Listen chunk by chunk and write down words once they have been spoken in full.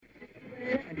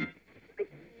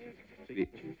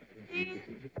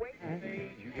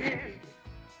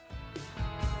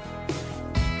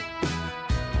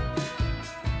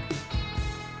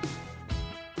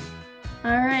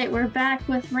right, we're back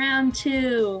with round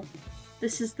two.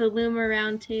 This is the Luma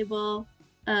Roundtable,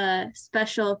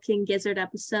 special King Gizzard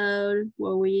episode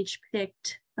where we each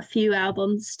picked a few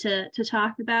albums to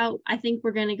talk about. I think we're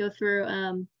going to go through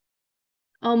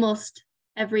almost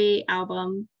every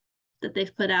album that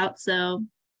they've put out. So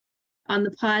on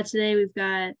the pod today, we've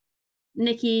got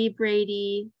Nikki,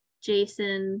 Brady,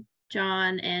 Jason,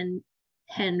 John, and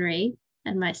Henry,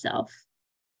 and myself.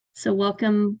 So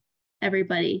welcome,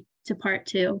 everybody, to part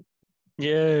two.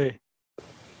 Yay.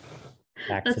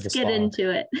 Let's get into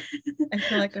it. I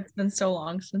feel like it's been so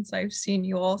long since I've seen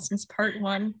you all since part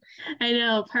one. I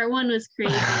know, part one was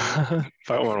crazy.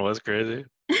 Part one was crazy.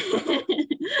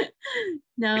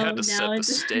 No, you had to set the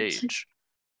stage.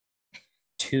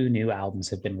 2 new albums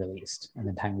have been released in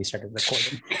the time we started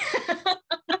recording.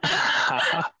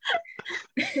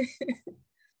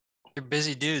 You're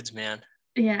busy dudes, man.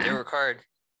 Yeah. They work hard.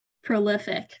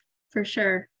 Prolific, for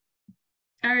sure.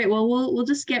 All right, well, we'll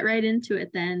just get right into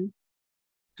it then.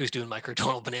 Who's doing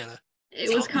microtonal banana?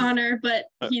 It was Connor, but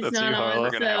he's That's not you, on. Harlow. We're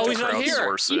gonna have to So he's not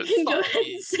here. you It. can go Fuck ahead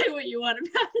me. and say what you want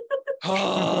about it.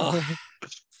 Oh,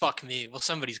 fuck me. Well,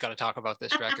 somebody's got to talk about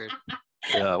this record.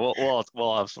 Yeah,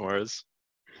 we'll have some words.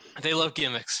 They love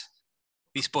gimmicks.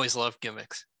 These boys love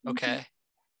gimmicks. Okay.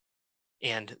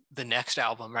 And the next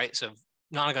album, right? So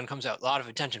Nonagon comes out, a lot of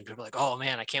attention. People are like, oh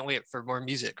man, I can't wait for more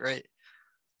music, right?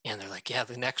 And they're like, yeah,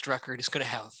 the next record is going to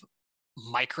have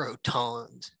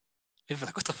microtones. People are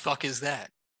like, what the fuck is that?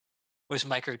 What is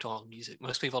microtonal music?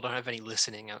 Most people don't have any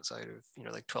listening outside of,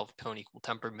 like 12-tone equal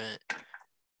temperament,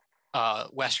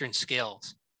 Western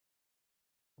scales,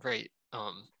 right?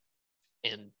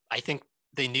 And I think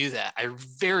they knew that. I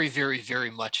very, very, very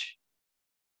much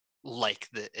like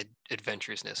the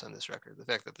adventurousness on this record. The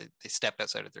fact that they stepped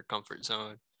outside of their comfort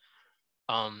zone.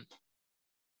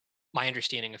 My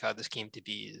understanding of how this came to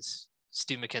be is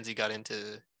Stu McKenzie got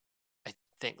into, I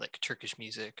think, like Turkish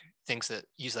music, things that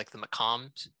use like the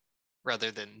maqams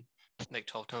rather than like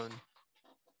 12-tone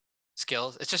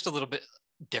scales. It's just a little bit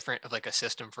different of like a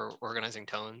system for organizing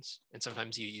tones. And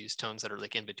sometimes you use tones that are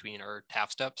like in between or half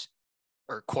steps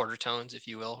or quarter tones, if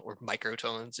you will, or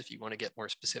microtones if you want to get more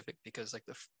specific, because like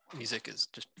the music is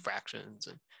just fractions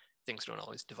and things don't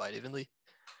always divide evenly.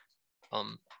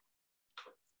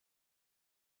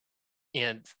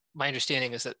 And my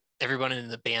understanding is that everyone in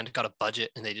the band got a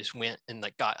budget and they just went and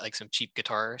like got like some cheap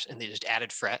guitars and they just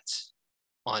added frets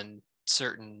on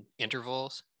certain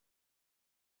intervals.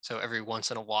 So every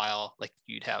once in a while, like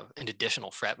you'd have an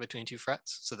additional fret between 2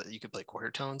 frets so that you could play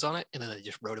quarter tones on it. And then they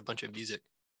just wrote a bunch of music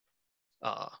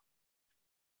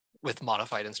with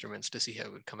modified instruments to see how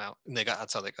it would come out. And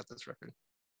that's how they got this record.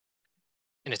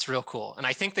 And it's real cool. And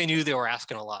I think they knew they were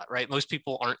asking a lot, right? Most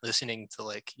people aren't listening to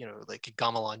like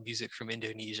gamelan music from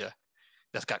Indonesia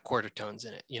that's got quarter tones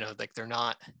in it. Like they're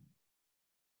not,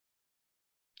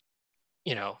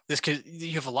 you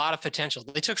have a lot of potential.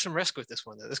 They took some risk with this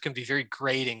one though. This can be very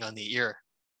grating on the ear.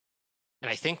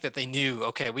 And I think that they knew,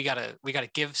 okay, we gotta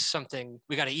give something,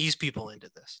 we gotta ease people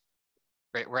into this,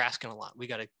 right? We're asking a lot. We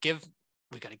gotta give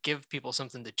people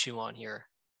something to chew on here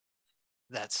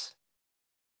that's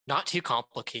not too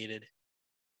complicated,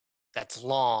 that's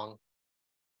long,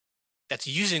 that's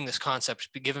using this concept,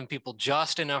 but giving people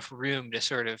just enough room to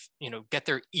sort of, get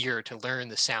their ear to learn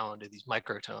the sound of these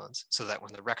microtones so that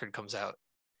when the record comes out,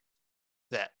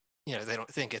 that, they don't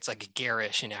think it's like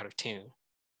garish and out of tune.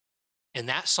 And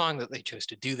that song that they chose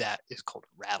to do that is called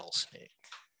Rattlesnake.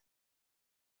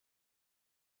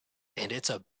 And it's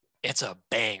a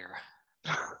banger.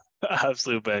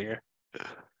 Absolute banger.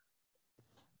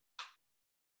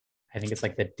 I think it's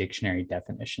like the dictionary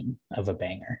definition of a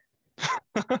banger.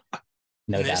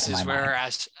 No and doubt this in is my where,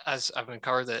 mind. as I've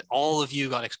uncovered, that all of you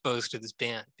got exposed to this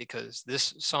band because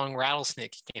this song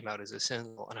Rattlesnake came out as a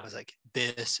single, and I was like,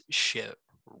 this shit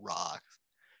rocks.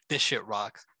 This shit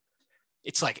rocks.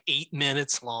 It's like 8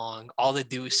 minutes long. All they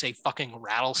do is say fucking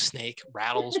rattlesnake,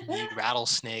 rattles me,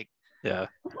 rattlesnake. Yeah.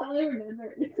 All I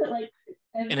remember is that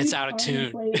And it's out of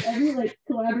tune. Every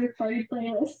collaborative party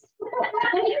playlist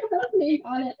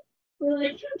on it. We're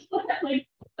like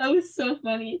that was so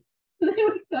funny. They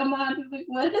would come on and like,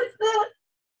 what is that?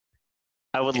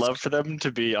 I would love for them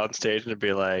to be on stage and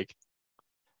be like,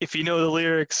 if you know the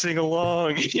lyrics, sing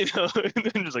along,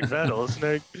 and then just like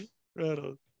rattlesnake,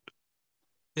 rattle.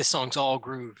 This song's all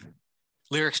groove.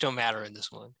 Lyrics don't matter in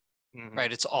this one,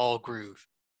 right? It's all groove.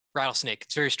 Rattlesnake,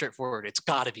 it's very straightforward. It's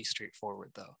got to be straightforward,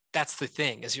 though. That's the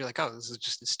thing, is you're like, oh, this is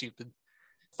just a stupid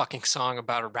fucking song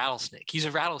about a rattlesnake. He's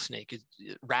a rattlesnake.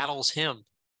 It rattles him.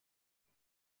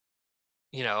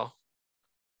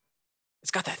 It's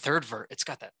got that third verse. It's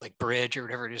got that like bridge or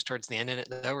whatever it is towards the end in it,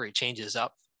 though, where he changes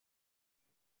up.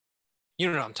 You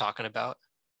know what I'm talking about?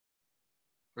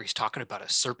 Where he's talking about a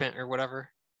serpent or whatever.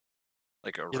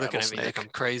 Like a You're looking at me like rattlesnake. I'm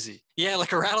crazy. Yeah,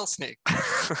 like a rattlesnake.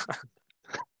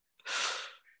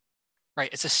 Right.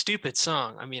 It's a stupid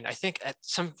song. I mean, I think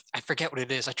I forget what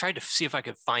it is. I tried to see if I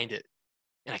could find it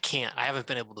and I can't. I haven't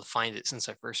been able to find it since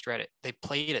I first read it. They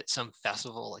played at some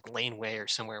festival like Laneway or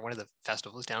somewhere, one of the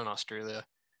festivals down in Australia,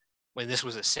 when this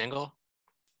was a single,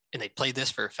 and they played this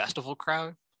for a festival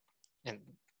crowd. And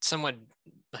someone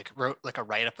like wrote like a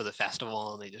write-up of the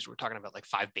festival, and they just were talking about like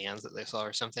 5 bands that they saw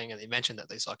or something, and they mentioned that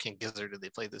they saw King Gizzard and they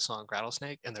played the song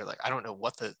Rattlesnake, and they're like, I don't know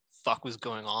what the fuck was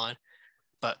going on,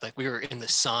 but like we were in the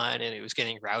sun and it was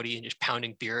getting rowdy and just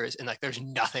pounding beers, and like there's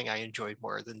nothing I enjoyed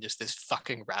more than just this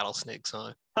fucking Rattlesnake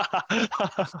song.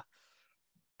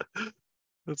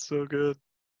 That's so good.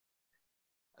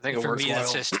 I think And it for works me,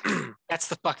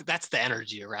 well. that's the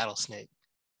energy of Rattlesnake.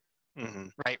 Hmm.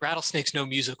 Right? Rattlesnake's no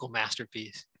musical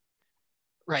masterpiece.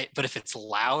 Right. But if it's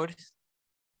loud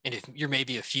and if you're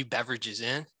maybe a few beverages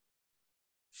in,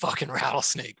 fucking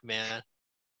Rattlesnake, man.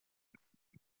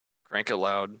 Crank it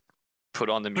loud. Put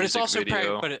on the But it's music also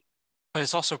video. but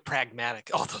it's also pragmatic.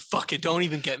 Oh, the fucking don't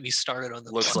even get me started on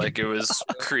the Looks fucking- like it was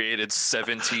created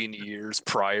 17 years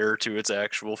prior to its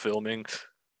actual filming.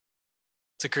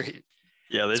 It's a great.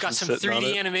 Yeah, It's they've got been some sitting on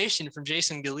 3D it. animation from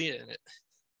Jason Galea in it.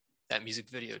 That music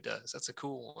video does. That's a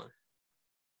cool one.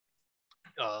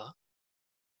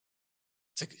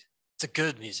 It's a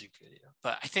good music video.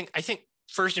 But I think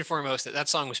first and foremost that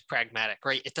song was pragmatic,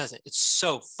 right? It's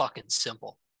so fucking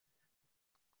simple.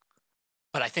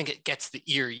 But I think it gets the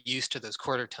ear used to those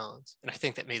quarter tones. And I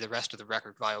think that made the rest of the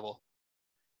record viable.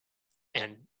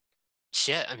 And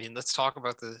shit, I mean, let's talk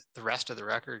about the rest of the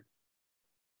record.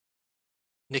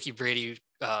 Nikki Brady,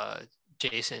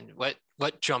 Jason,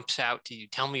 what jumps out to you?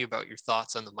 Tell me about your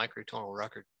thoughts on the microtonal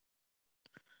record.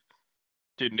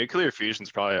 Dude, Nuclear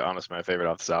Fusion's probably honestly my favorite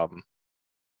off this album.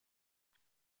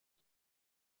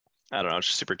 I don't know, it's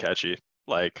just super catchy.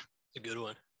 Like, It's a good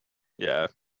one. yeah.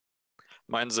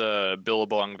 Mine's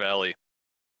Billabong Valley.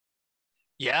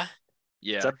 Yeah?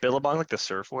 Yeah. Is that Billabong like the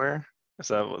surfwear? Is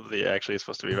that what the actually is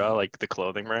supposed to be about? Like the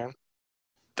clothing brand?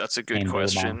 That's a good Name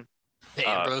question. Billabong. The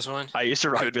Ambrose one? I used to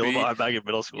rock Could be. Billabong back in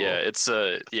middle school Yeah, it's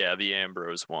the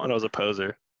Ambrose when one. I was a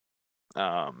poser.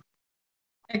 I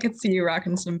could see you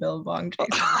rocking some Billabong,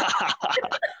 Jason.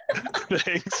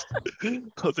 Thanks.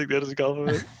 I'll take that as a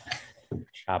compliment.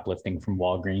 Shoplifting from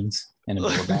Walgreens in a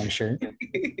Billabong shirt.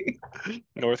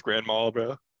 North Grand Mall,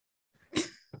 bro.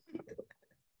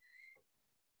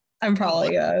 I'm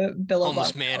probably a Billabong.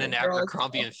 Almost Man in girl as well.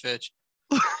 Abercrombie and Fitch.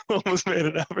 Almost made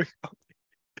it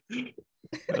Abercrombie.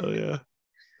 Hell yeah.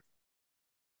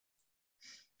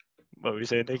 What were you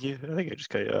saying, Nikki? I think I just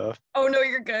cut you off. Oh no,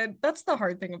 you're good. That's the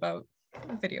hard thing about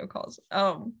video calls.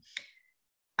 I'm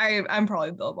probably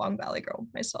a Billabong Valley girl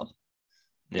myself.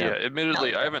 Yeah, admittedly,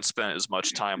 Hell I yeah. haven't spent as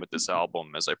much time with this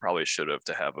album as I probably should have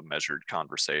to have a measured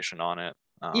conversation on it.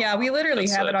 Yeah, we literally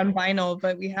that have said, it on vinyl,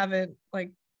 but we haven't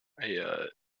like I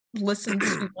listened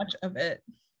to much of it.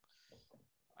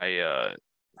 I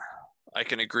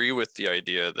can agree with the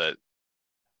idea that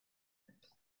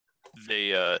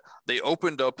they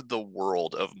opened up the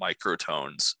world of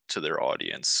microtones to their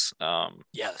audience.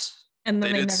 Yes. And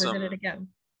then They they did never some- did it again.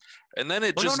 And then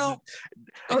it Oh, just no.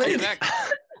 Oh, It they- comes back.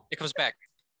 It comes back.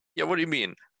 Yeah, what do you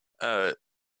mean? Yeah,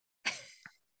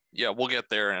 we'll get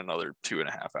there in another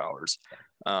 2.5 hours.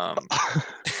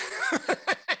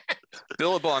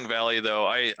 Billabong Valley, though,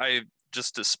 I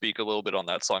just to speak a little bit on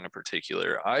that song in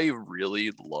particular, I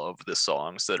really love the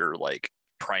songs that are like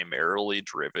primarily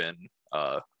driven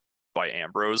by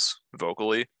Ambrose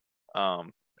vocally.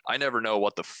 I never know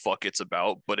what the fuck it's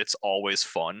about, but it's always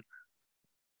fun.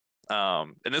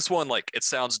 And this one, like, it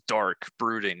sounds dark,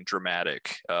 brooding,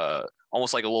 dramatic,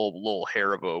 almost like a little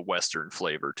hair of a Western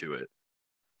flavor to it.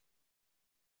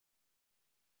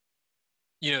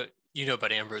 You know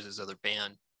about Ambrose's other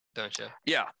band, don't you?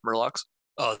 Yeah, Murlocs.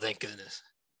 Oh, thank goodness.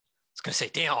 I was gonna say,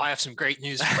 damn, I have some great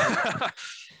news for you.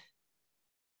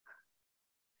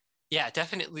 Yeah,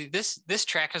 definitely. This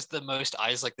track has the most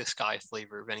Eyes Like the Sky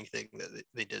flavor of anything that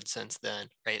they did since then,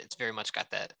 right? It's very much got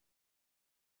that.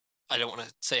 I don't want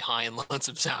to say high and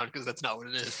lonesome sound because that's not what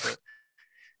it is, but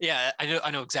yeah,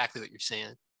 I know exactly what you're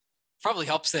saying. Probably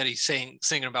helps that he's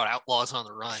singing about outlaws on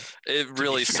the run. It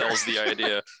really fair. sells the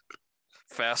idea.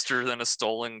 Faster than a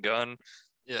stolen gun.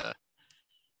 Yeah.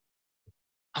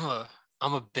 I'm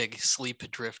a big Sleep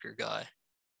Drifter guy.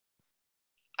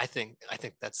 I think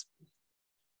that's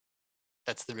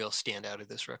the real standout of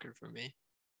this record for me.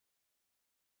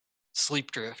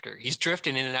 Sleep Drifter. He's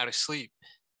drifting in and out of sleep.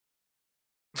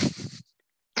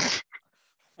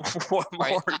 What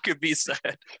Right. more could be said? I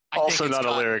think Also it's not a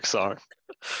got- lyric song.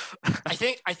 I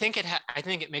think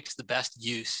it makes the best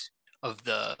use of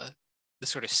the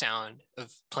sort of sound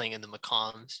of playing in the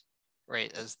maqams,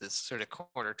 right, as this sort of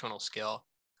quarter tonal scale,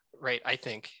 right? I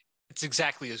think it's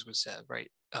exactly as was said, right?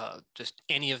 Just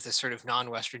any of the sort of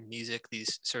non-Western music,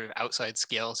 these sort of outside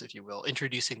scales, if you will,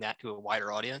 introducing that to a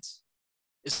wider audience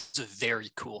is a very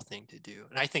cool thing to do.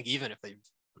 And I think even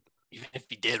if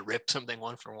you did rip something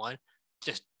one for one,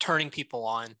 just turning people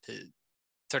on to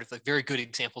sort of like very good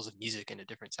examples of music in a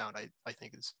different sound, I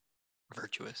think is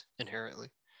virtuous inherently.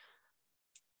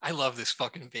 I love this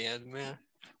fucking band, man.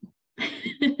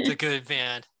 It's a good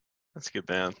band. That's a good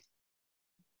band.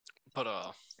 But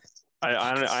I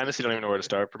honestly don't even know where to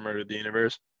start for Murder of the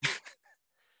Universe.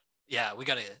 yeah, we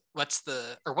gotta what's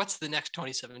the next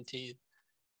 2017?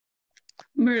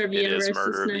 Murder of the It is Universe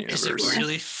Murder of the next. Is it Universe.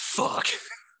 really? Fuck.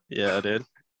 Yeah, dude.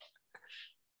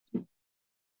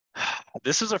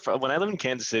 This is when I lived in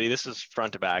Kansas City, this is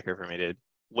front to backer for me, dude.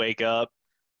 Wake up,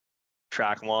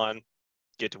 track 1,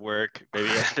 get to work, maybe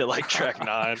end at like track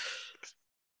 9,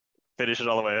 finish it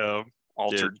all the way home.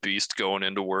 Altered Beast going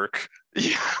into work.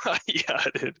 Yeah, yeah,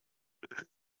 dude.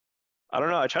 I don't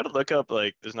know. I tried to look up,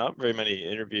 like, there's not very many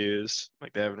interviews.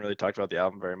 Like, they haven't really talked about the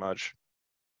album very much.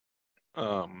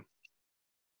 I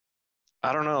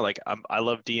don't know. Like, I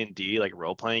love D&D, like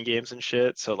role playing games and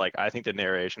shit. So like, I think the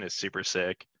narration is super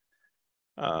sick.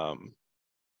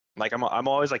 Like I'm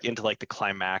always like into like the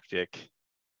climactic,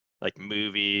 like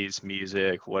movies,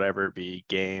 music, whatever it be,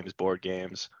 games, board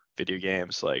games, video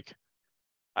games. Like,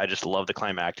 I just love the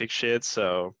climactic shit.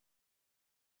 So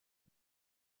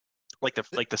like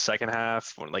the second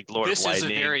half, when like Lord This of is a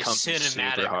Lightning very comes in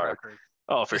cinematic super hard. record.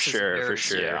 Oh, for This is a sure, very for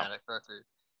sure. cinematic record.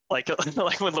 Like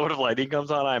like when Lord of Lightning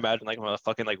comes on, I imagine like I'm a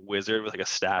fucking like wizard with like a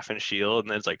staff and shield,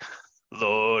 and then it's like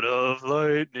Lord of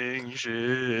Lightning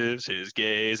shifts his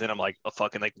gaze, and I'm like a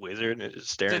fucking like wizard and it's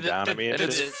just staring down at me and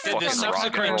and shit. it's Did the fucking rock and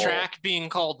subsequent roll. track being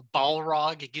called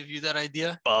Balrog give you that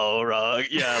idea? Balrog,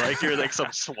 yeah, like you're like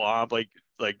some swamp, like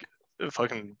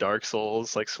fucking Dark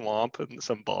Souls like swamp, and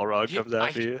some Balrog Yeah, comes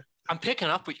after you. I'm picking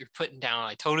up what you're putting down.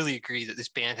 I totally agree that this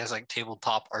band has like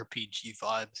tabletop RPG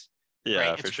vibes.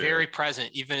 Yeah, right? for It's sure. very present,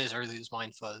 even as early as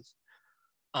Mind Fuzz.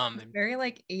 Very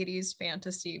like 80s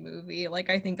fantasy movie.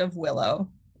 Like I think of Willow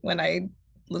when I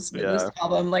listen to this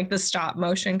album, like the stop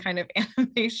motion kind of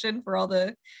animation for all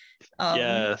the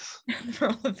Yes, for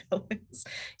all the villains.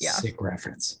 Yeah. Sick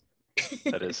reference.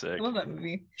 that is sick. I love that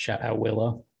movie. Shout out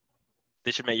Willow.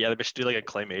 They should do like a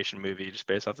claymation movie just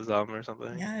based off this album or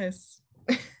something. Yes.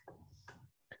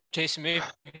 Jason,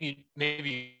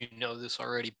 maybe you know this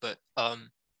already, but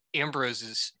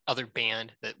Ambrose's other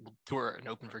band that will tour and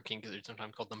open for King Gizzard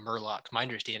sometime called the Murlocs. My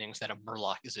understanding is that a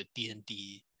Murloc is a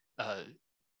D&D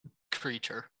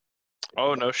creature.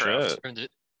 Oh no shit. From the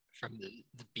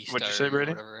Beast. What'd you say,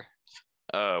 Brady?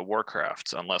 Whatever.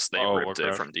 Warcraft, unless they Oh, ripped it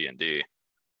Warcraft. from D&D.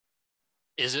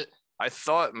 Is it? I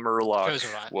thought Murloc Shows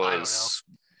what I don't was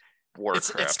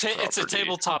Warcraft. It's a property,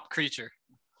 tabletop creature.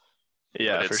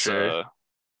 Yeah, but for it's, sure.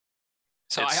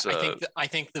 So It's, I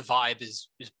think the vibe is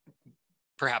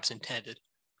perhaps intended.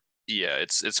 Yeah,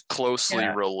 it's closely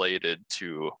Yeah. related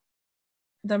to.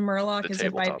 The Murloc The is a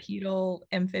tabletop. bipedal,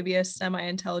 amphibious,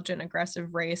 semi-intelligent,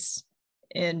 aggressive race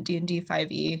in D&D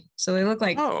 5e. So they look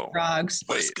like Oh, frogs.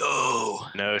 wait. go.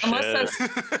 No Unless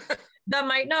shit. That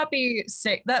might not be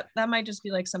sick. That might just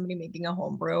be like somebody making a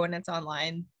homebrew and it's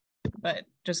online. But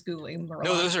just Googling Murloc.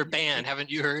 No, those are banned. Haven't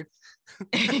you heard?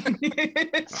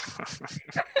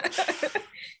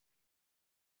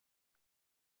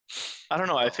 I don't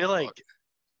know. I feel like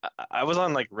I was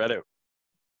on like Reddit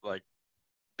like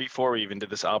before we even did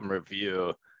this album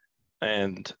review,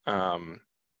 and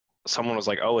someone was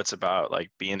like, "Oh, it's about like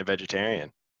being a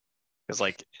vegetarian." Because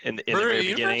like in the Murder very the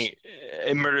beginning,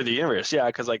 in Murder the Universe, yeah,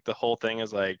 because like the whole thing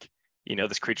is like, you know,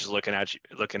 this creature's looking at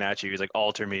you. He's like,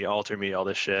 alter me, all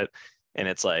this shit, and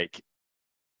it's like,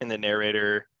 in the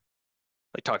narrator,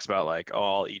 like talks about like,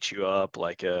 oh, I'll eat you up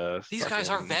like a These guys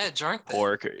are fucking veg, aren't they?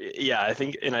 pork. Yeah, I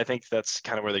think that's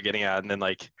kind of where they're getting at. And then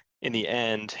like in the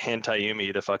end,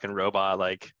 Hantayumi, the fucking robot,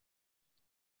 like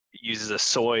uses a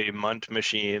soy protein munt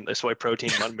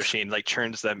machine, like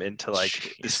turns them into like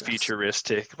this Jesus.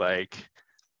 futuristic like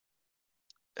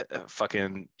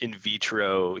fucking in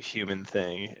vitro human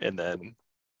thing, and then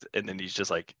he's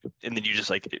just like, and then you just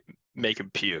like make him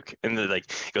puke, and then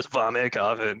like he goes vomit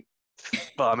coffin,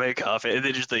 and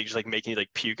then just like making you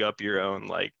like puke up your own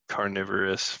like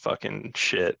carnivorous fucking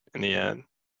shit in the end.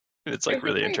 And it's like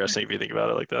really interesting if you think about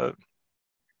it like that.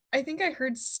 I think I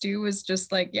heard Stu was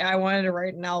just like, yeah, I wanted to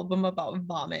write an album about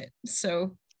vomit.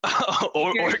 So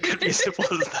or it could be simple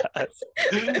as that.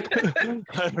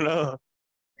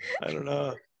 I don't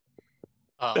know.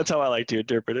 That's how I like to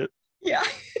interpret it. Yeah.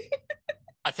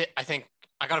 I think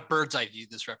I got a bird's eye view of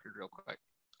this record real quick.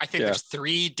 I think there's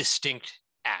 3 distinct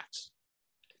acts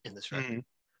in this record.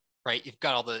 Right? You've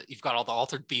got all the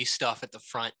Altered Beast stuff at the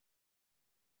front.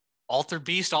 Altered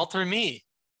Beast, alter me.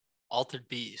 Altered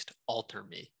Beast, alter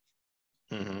me.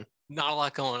 Not a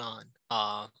lot going on.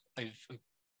 I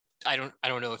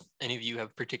don't know if any of you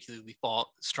have particularly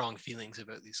strong feelings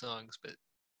about these songs, but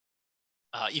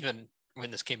even when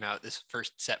this came out, this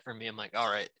first set for me, I'm like, all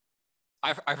right,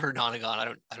 I've heard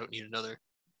Nonagon. I don't need another.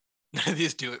 None of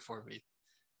these do it for me.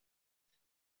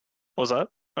 What was that?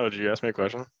 Oh, did you ask me a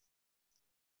question?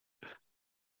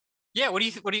 Yeah, what do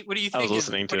you think? I was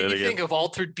listening to it again. What do you think of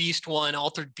Altered Beast 1,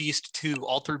 Altered Beast 2,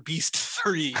 Altered Beast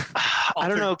 3? I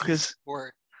don't know, because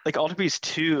like Altered Beast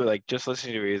 2, like just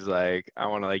listening to it is like, I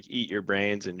want to like eat your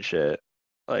brains and shit.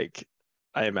 Like,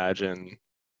 I imagine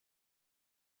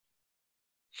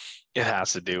it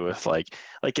has to do with like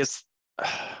it's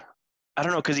I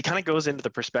don't know, because he kind of goes into the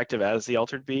perspective as the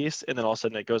Altered Beast, and then all of a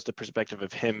sudden it goes to the perspective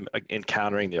of him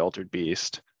encountering the Altered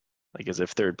Beast, like as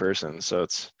if third person. So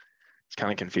it's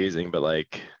kind of confusing, but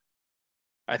like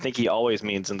I think he always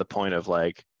means in the point of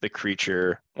like the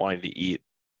creature wanting to eat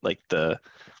like the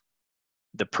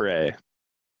prey.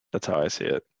 That's how I see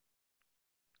it.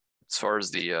 As far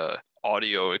as the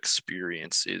audio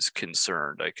experience is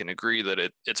concerned, I can agree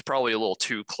that it's probably a little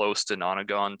too close to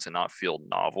Nonagon to not feel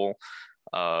novel.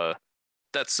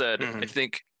 That said, I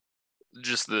think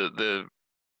just the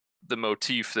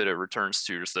motif that it returns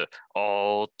to, just the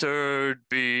Altered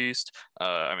Beast.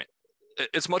 I mean,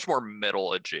 it's much more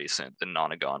metal adjacent than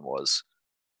Nonagon was.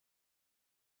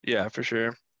 Yeah, for sure.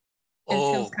 It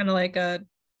feels kind of like a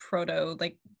proto,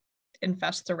 like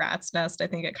Infest the Rat's Nest. I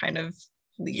think it kind of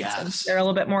leads into there a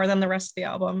little bit more than the rest of the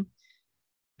album.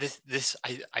 This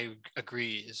I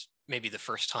agree is maybe the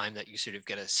first time that you sort of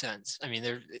get a sense. I mean,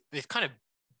 they've kind of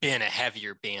been a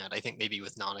heavier band. I think maybe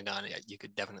with Nonagon, you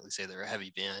could definitely say they're a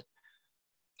heavy band.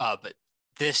 But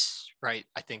this, right,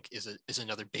 I think is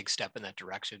another big step in that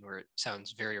direction where it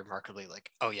sounds very remarkably like,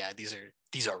 oh yeah, these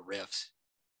are riffs,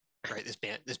 right?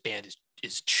 This band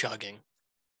is chugging.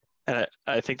 And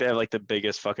I think they have like the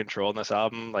biggest fucking troll in this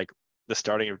album, like the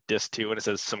starting of disc 2 when it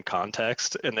says some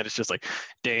context, and then it's just like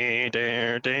dang.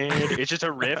 It's just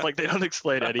a riff, like they don't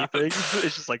explain anything.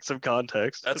 It's just like some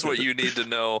context. That's what you need to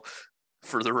know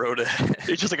for the road ahead.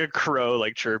 It's just like a crow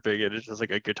like chirping, and it's just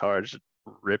like a guitar just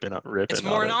ripping. It's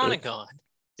more Nonagon.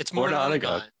 It's more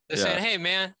Nonagon. They're saying, hey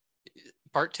man,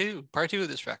 part two of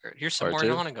this record. Here's some more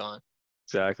Nonagon.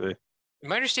 Exactly.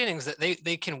 My understanding is that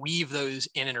they can weave those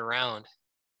in and around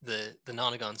the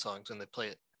Nonagon songs when they play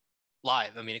it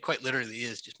live. I mean, it quite literally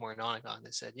is just more Nonagon.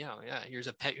 They said, yeah, here's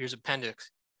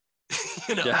appendix.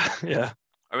 You know? Yeah.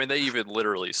 I mean, they even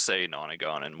literally say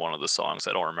Nonagon in one of the songs.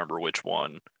 I don't remember which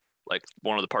one. Like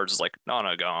one of the parts is like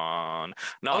Nonagon,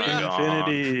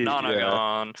 Infinity.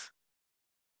 Nonagon.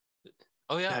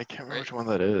 Oh yeah, I can't remember which one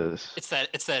that is. It's that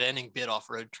ending bit off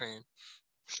Road Train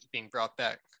being brought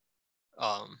back.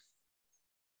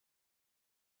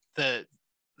 The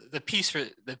piece for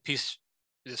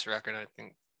this record, I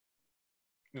think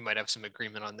we might have some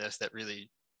agreement on this, that really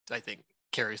I think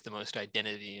carries the most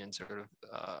identity and sort of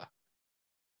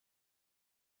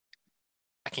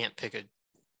I can't pick a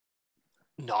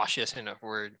nauseous enough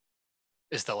word,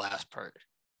 is the last part.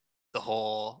 The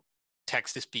whole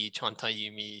text-to-speech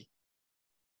Hantayumi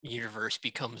universe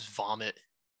becomes vomit.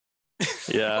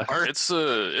 Yeah. It's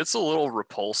a little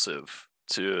repulsive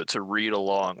to read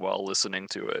along while listening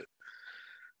to it.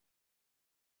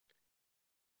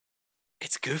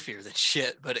 It's goofier than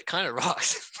shit, but it kind of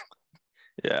rocks.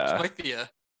 Yeah. It might be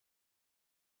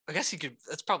I guess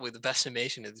that's probably the best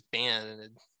summation of this band and a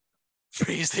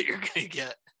phrase that you're gonna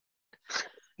get.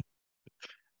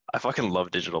 I fucking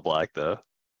love Digital Black though.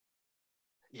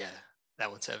 Yeah,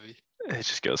 that one's heavy. It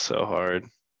just goes so hard.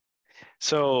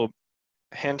 So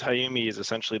Hantayumi is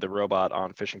essentially the robot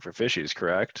on Fishing for Fishies,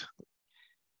 correct?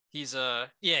 He's the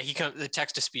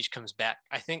text to speech comes back.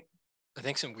 I think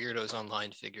some weirdos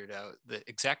online figured out the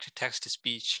exact text to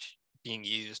speech being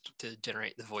used to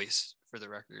generate the voice for the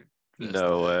record.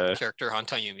 No way. Character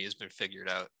Hantayumi has been figured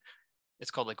out.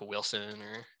 It's called like a Wilson,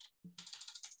 or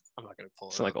I'm not gonna pull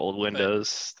it. It's like old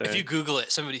Windows thing. If you Google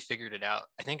it, somebody figured it out.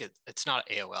 I think it's not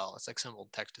AOL. It's like some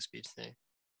old text to speech thing.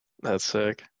 That's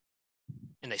sick.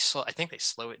 And I think they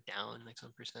slow it down like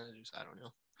some percentages. I don't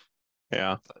know.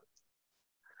 Yeah.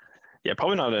 Yeah,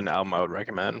 probably not an album I would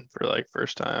recommend for like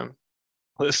first time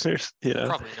listeners. Yeah.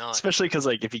 Probably not. Especially because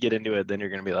like if you get into it, then you're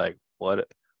gonna be like, what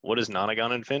what is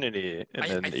Nonagon Infinity? And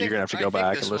then I you're gonna have to go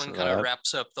back and listen to kind of that.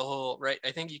 wraps up the whole right.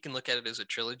 I think you can look at it as a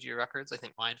trilogy of records. I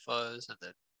think Mind Fuzz and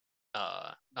then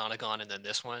Nonagon, and then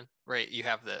this one, right? You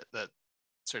have the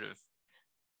sort of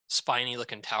spiny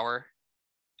looking tower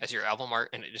as your album art,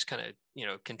 and it just kind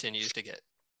of continues to get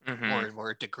more and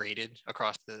more degraded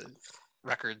across the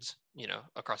records,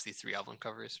 across these 3 album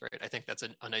covers, right? I think that's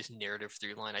a nice narrative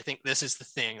through line. I think this is the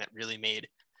thing that really made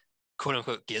quote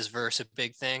unquote Gizverse a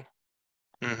big thing.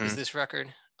 Is this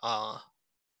record? What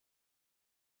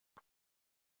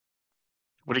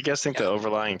do you guys think the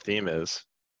overlying theme is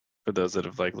for those that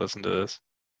have like listened to this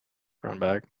run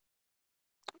back?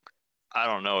 I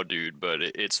don't know, dude, but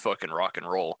it's fucking rock and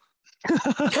roll.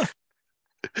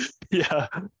 Yeah,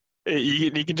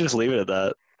 you can just leave it at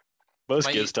that.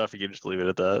 Most good stuff, you can just leave it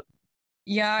at that.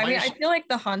 Yeah, I mean, I feel like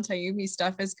the Hantayumi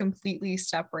stuff is completely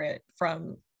separate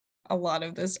from a lot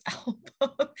of this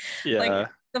album. Yeah. Like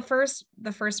the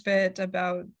first bit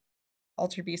about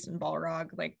Altered Beast and Balrog,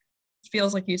 like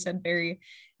feels like you said very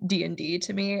D&D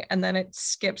to me, and then it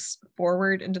skips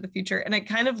forward into the future and it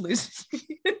kind of loses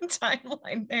me in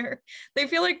timeline there. They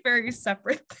feel like very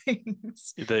separate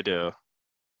things. They do.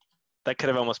 That could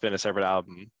have almost been a separate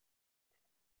album.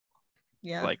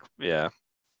 Yeah. Like, yeah.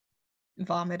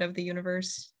 Vomit of the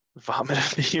Universe. Vomit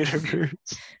of the Universe.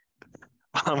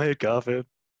 Vomit Coffin.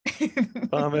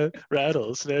 Vomit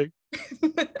Rattlesnake.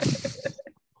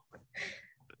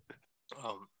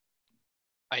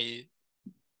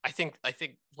 I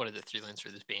think one of the 3 lines for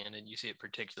this band, and you see it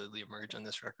particularly emerge on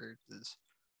this record, is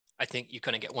I think you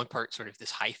kind of get one part sort of this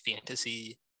high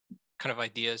fantasy kind of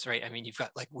ideas, right? I mean, you've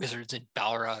got like wizards and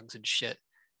Balrogs and shit,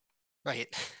 right?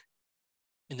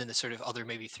 And then the sort of other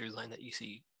maybe through line that you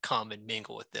see come and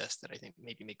mingle with this that I think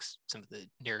maybe makes some of the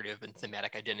narrative and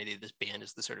thematic identity of this band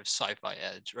is the sort of sci-fi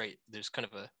edge, right? There's kind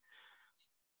of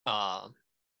a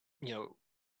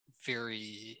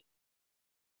very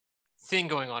thing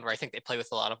going on where I think they play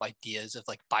with a lot of ideas of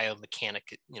like biomechanic,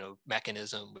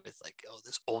 mechanism with like, oh,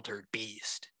 this altered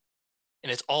beast,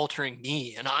 and it's altering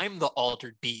me, and I'm the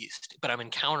altered beast, but I'm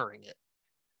encountering it,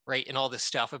 right? And all this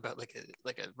stuff about like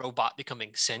a robot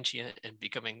becoming sentient and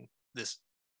becoming this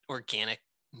organic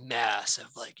mass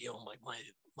of like,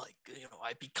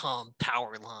 I become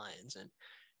power lines, and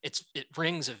it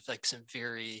rings of like some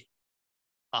very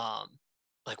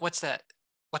like what's that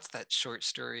short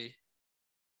story?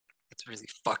 It's really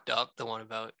fucked up. The one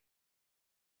about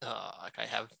like I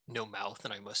have no mouth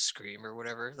and I must scream or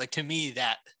whatever. Like to me,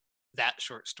 that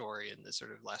short story and the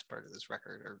sort of last part of this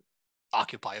record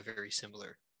occupy a very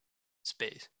similar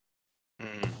space.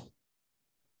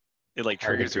 It like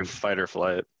triggers your fight or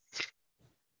flight,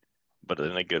 but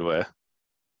in a good way.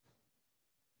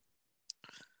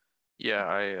 Yeah,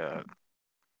 I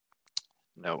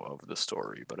know of the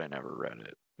story, but I never read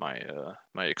it.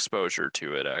 My exposure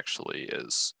to it actually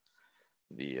is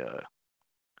the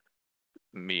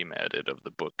meme edit of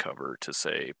the book cover to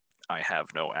say, "I have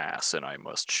no ass and I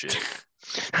must shit."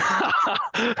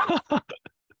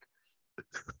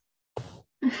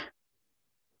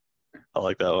 I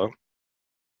like that one.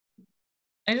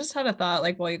 I just had a thought,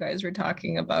 like while you guys were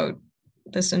talking about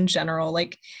this in general,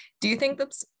 like, do you think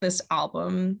that this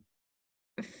album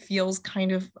feels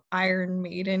kind of Iron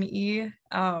Maiden-y,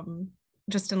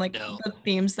 just in like the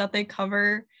themes that they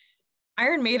cover?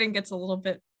 Iron Maiden gets a little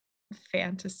bit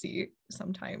fantasy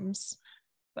sometimes,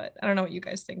 but I don't know what you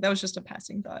guys think. That was just a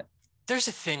passing thought. There's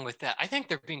a thing with that. I think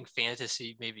they're being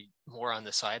fantasy maybe more on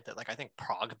the side that like I think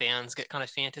prog bands get kind of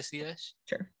fantasy-ish.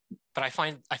 Sure. But I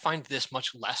find this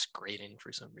much less grating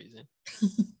for some reason.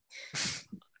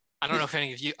 I don't know if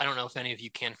any of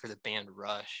you can for the band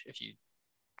Rush, if you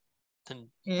can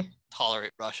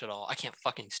tolerate Rush at all. I can't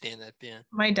fucking stand that band.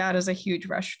 My dad is a huge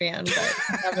Rush fan,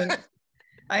 but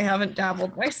I haven't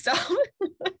dabbled myself.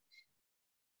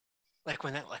 like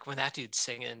when that dude's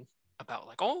singing about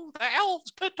like, oh, the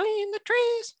elves between the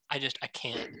trees. I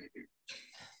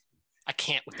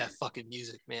can't with that fucking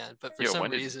music, man. But for some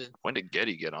reason, when did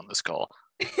Getty get on this call?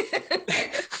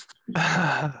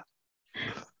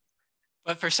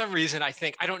 But for some reason, I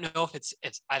don't know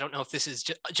if this is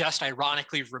just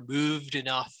ironically removed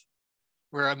enough.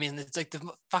 Where I mean, it's like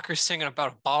the fucker's singing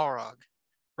about a Balrog.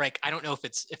 Right? I don't know if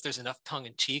there's enough tongue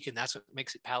in cheek, and that's what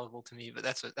makes it palatable to me. But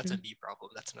that's a me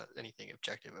problem. That's not anything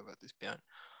objective about this band.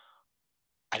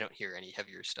 I don't hear any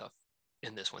heavier stuff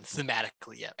in this one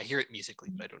thematically yet. I hear it musically,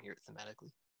 but I don't hear it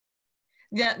thematically.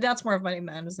 Yeah, that's more of what I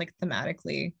meant, is like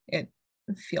thematically it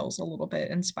feels a little bit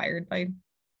inspired by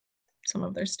some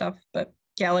of their stuff. But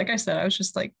yeah, like I said, I was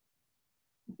just like,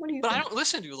 what do you think? I don't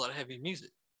listen to a lot of heavy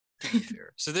music, to be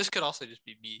fair. So this could also just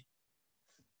be me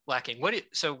lacking. What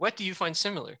do you find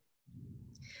similar?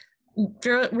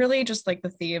 really just like the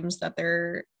themes that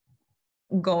they're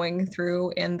going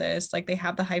through in this. Like they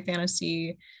have the high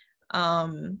fantasy.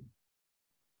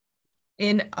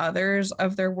 In others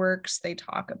of their works, they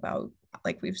talk about,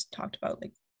 like we've talked about,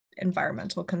 like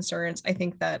environmental concerns. I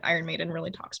think that Iron Maiden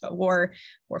really talks about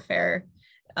warfare.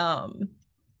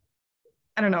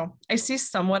 I don't know. I see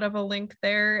somewhat of a link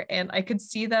there, and I could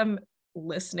see them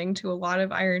listening to a lot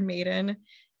of Iron Maiden,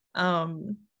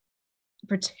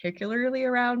 particularly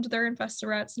around their Infest the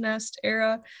Rat's Nest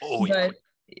era. Oh, yeah.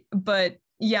 But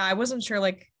yeah, I wasn't sure,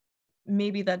 like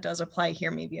maybe that does apply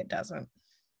here, maybe it doesn't.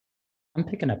 I'm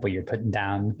picking up what you're putting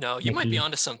down. No, you might be Nikki.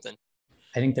 onto something.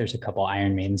 I think there's a couple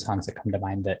Iron Maiden songs that come to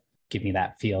mind that give me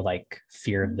that feel, like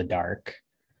Fear of the Dark.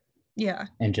 Yeah.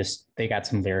 And just they got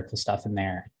some lyrical stuff in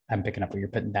there. I'm picking up what you're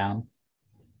putting down.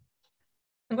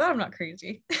 I'm glad I'm not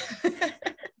crazy.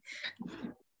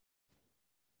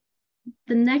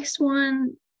 The next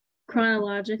one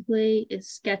chronologically is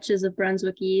Sketches of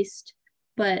Brunswick East,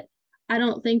 but I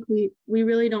don't think we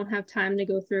really don't have time to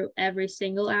go through every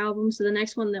single album. So the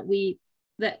next one that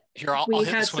Here, I'll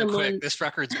hit this one quick. This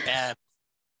record's bad.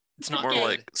 It's not More good.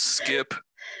 like skip.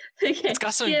 Okay, It's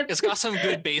got some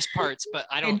good bass parts, but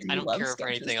I don't care for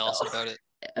anything else about it.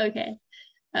 Okay.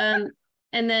 And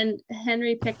then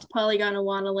Henry picked Polygon of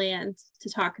Wanaland to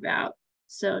talk about.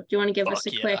 So do you want to give us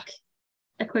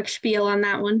a quick spiel on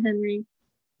that one, Henry?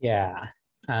 Yeah.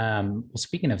 Well,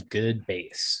 speaking of good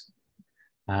bass,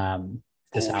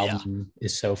 this album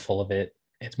is so full of it.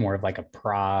 It's more of like a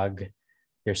prog.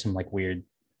 There's some like weird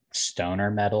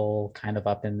stoner metal kind of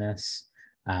up in this.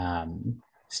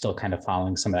 Still kind of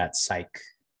following some of that psych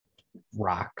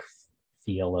rock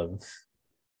feel of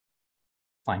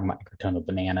Flying Microtonal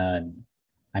Banana and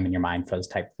I'm in Your Mind Fuzz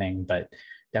type thing, but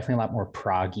definitely a lot more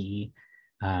proggy.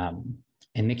 And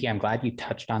Nikki, I'm glad you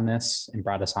touched on this and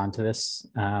brought us onto this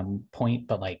point,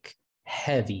 but like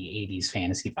heavy 80s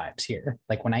fantasy vibes here.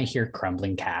 Like when I hear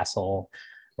Crumbling Castle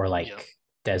or like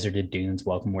Deserted Dunes,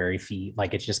 Welcome Weary Feet,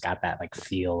 like it's just got that like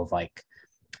feel of like,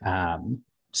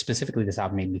 specifically this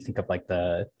album made me think of like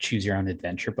the Choose Your Own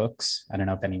Adventure books. I don't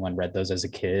know if anyone read those as a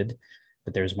kid,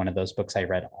 but there's one of those books I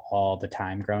read all the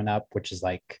time growing up, which is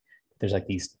like, there's like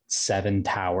these 7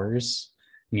 towers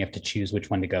and you have to choose which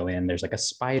one to go in. There's like a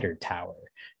spider tower,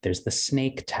 there's the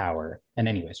snake tower. And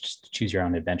anyways, just Choose Your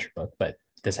Own Adventure book. But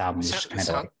this album is just kind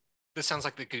of like, this sounds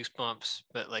like the Goosebumps,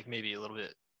 but like maybe a little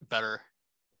bit better.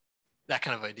 That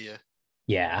kind of idea.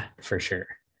 Yeah, for sure.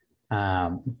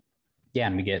 Yeah,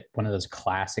 and we get one of those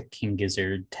classic King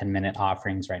Gizzard 10-minute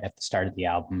offerings right at the start of the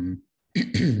album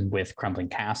with Crumbling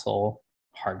Castle,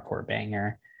 hardcore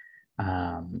banger.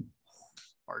 And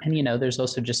you know, there's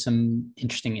also just some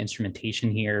interesting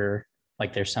instrumentation here.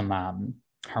 Like there's some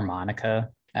harmonica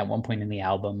at one point in the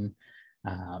album.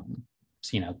 So,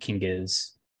 you know, King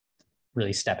Giz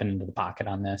really stepping into the pocket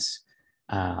on this.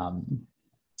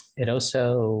 It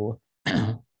also,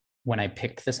 when I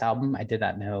picked this album, I did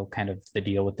not know kind of the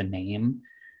deal with the name,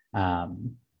 but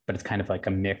it's kind of like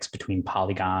a mix between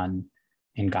Polygon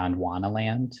and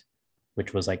Gondwanaland,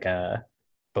 which was like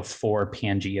before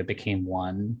Pangea became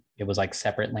one, it was like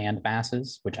separate land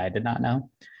masses, which I did not know.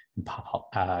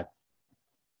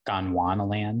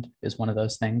 Gondwanaland is one of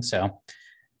those things. So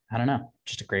I don't know,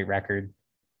 just a great record.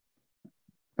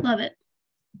 Love it.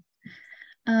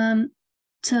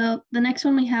 So the next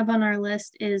one we have on our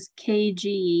list is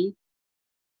KG.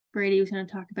 Brady was going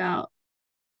to talk about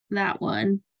that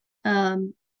one. Are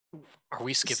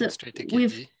we skipping straight to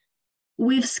KG?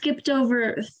 We've skipped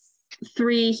over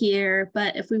 3 here,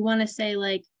 but if we want to say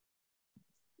like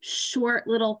short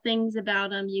little things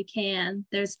about them, you can.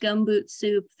 There's Gumboot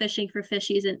Soup, Fishing for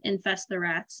Fishies, and Infest the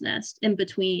Rat's Nest in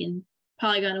between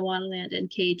Polygon of Wanaland and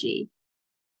KG.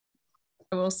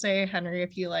 I will say, Henry,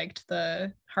 if you liked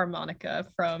the harmonica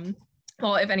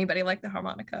if anybody liked the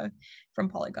harmonica from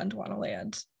Polygon to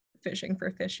Wanaland, Fishing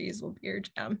for Fishies will be your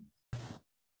jam.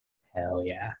 Hell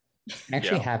yeah. I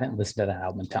actually haven't listened to that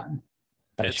album a ton,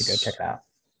 but I should go check it out.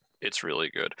 It's really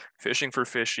good. Fishing for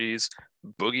Fishies,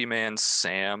 Boogeyman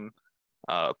Sam,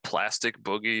 Plastic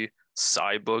Boogie,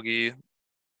 Psy Boogie.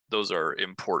 Those are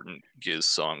important Giz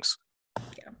songs.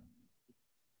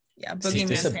 Yeah,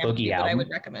 Boogeyman Sam would be what I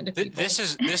would recommend to people. This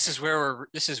is where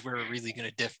we're really going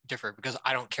to differ, because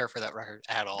I don't care for that record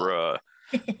at all. Bruh.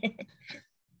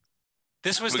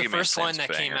 This was the first one that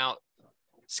came out.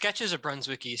 Sketches of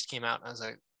Brunswick East came out, and I was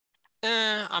like,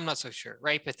 I'm not so sure,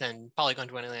 right? But then Polygon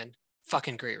to Wanaland,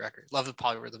 fucking great record. Love the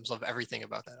polyrhythms, love everything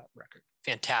about that record.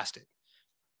 Fantastic.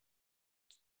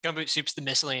 Gumboot Soup's the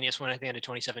miscellaneous one at the end of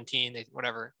 2017. They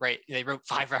wrote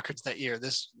 5 records that year.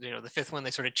 This, the 5th one, they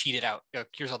sort of cheated out.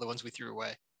 Here's all the ones we threw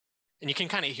away. And you can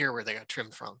kind of hear where they got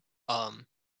trimmed from.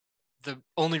 The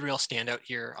only real standout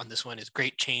here on this one is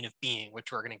Great Chain of Being,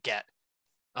 which we're gonna get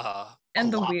And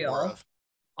a the lot wheel more of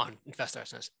on Infest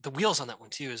Arsonist. The wheel's on that one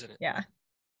too, isn't it? Yeah.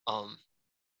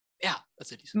 Yeah,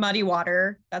 that's a decent. Muddy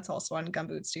Water, that's also on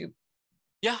Gumboots too.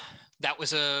 Yeah, that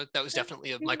was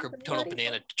definitely a microtonal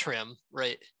banana trim,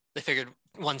 right? They figured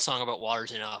one song about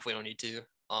water's enough. We don't need to.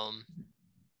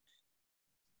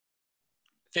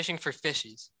 Fishing for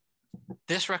Fishies.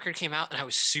 This record came out and I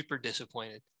was super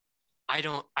disappointed. I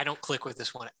don't click with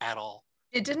this one at all.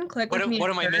 It didn't click with me. What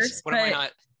am I missing? What am I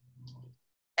not?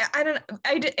 I don't.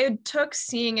 It took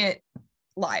seeing it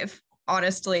live,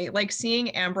 honestly. Like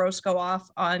seeing Ambrose go off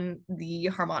on the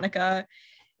harmonica.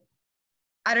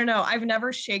 I don't know. I've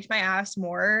never shaked my ass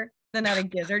more than at a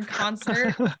Gizzard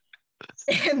concert,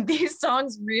 and these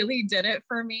songs really did it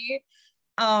for me.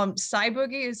 Psy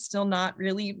Boogie is still not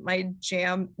really my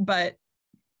jam, but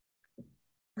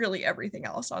really everything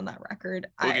else on that record.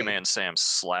 Boogeyman Sam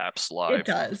slaps live. It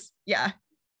does. Yeah.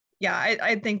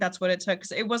 I think that's what it took.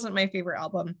 It wasn't my favorite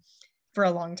album for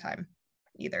a long time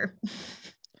either.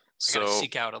 So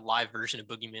seek out a live version of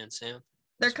Boogeyman Sam.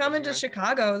 They're coming to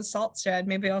Chicago, the Salt Shed.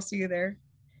 Maybe I'll see you there.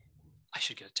 I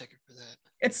should get a ticket for that.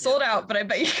 It's sold out, but I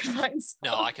bet you can find some.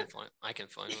 No, I can find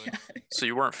one. Yeah. So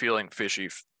you weren't feeling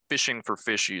fishing for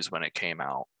fishies when it came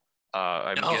out.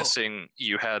 I'm guessing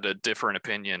you had a different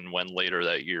opinion when later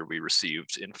that year we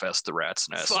received Infest the Rat's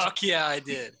Nest. Fuck yeah, I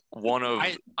did.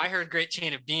 I heard Great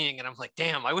Chain of Being and I'm like,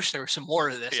 damn, I wish there was some more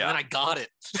of this. Yeah. And then I got it.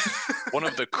 One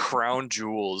of the crown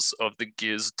jewels of the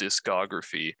Giz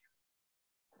discography,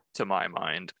 to my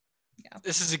mind. Yeah.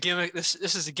 This is a gimmick. This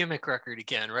is a gimmick record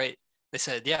again, right? They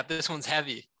said, yeah, this one's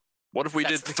heavy. What if we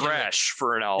did thrash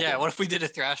for an album? Yeah, what if we did a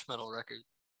thrash metal record?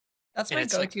 That's my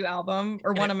go-to album,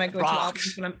 or one of my go-to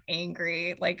albums when I'm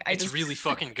angry. Like it's really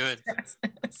fucking good.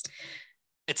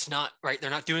 It's not right. They're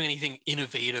not doing anything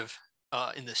innovative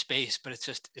in the space, but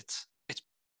it's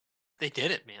they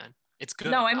did it, man. It's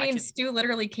good. No, I mean Stu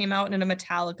literally came out in a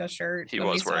Metallica shirt. He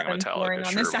was wearing a Metallica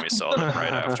shirt when we saw them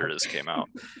right after this came out.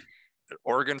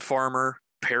 Organ Farmer,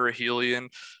 Perihelion,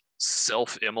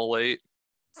 Self-Immolate.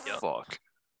 Yep. Fuck.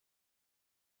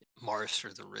 Mars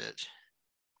for the Rich.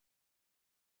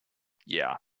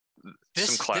 Yeah.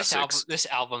 Some classics. This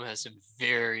album has some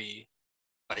very,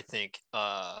 I think,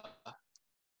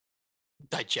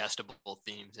 digestible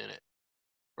themes in it.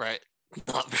 Right?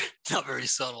 Not very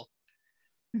subtle.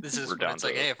 This is when it's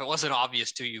like, hey, if it wasn't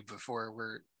obvious to you before,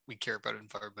 we care about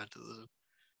environmentalism.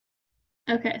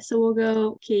 Okay, so we'll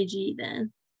go KG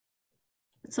then.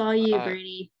 It's all you,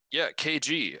 Brady. Yeah,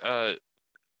 KG.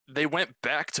 They went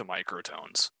back to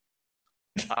microtones.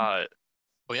 Oh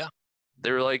yeah.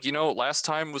 They were like, last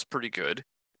time was pretty good.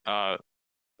 At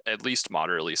least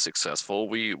moderately successful.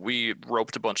 We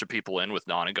roped a bunch of people in with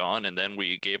Nonagon, and then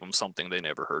we gave them something they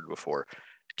never heard before.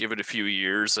 Give it a few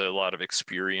years, a lot of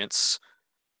experience,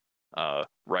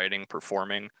 writing,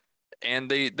 performing, and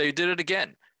they did it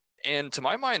again. And to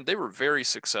my mind, they were very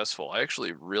successful. I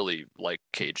actually really like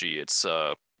KG. It's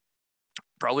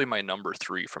probably my number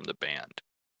 3 from the band.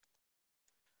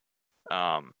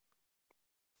 I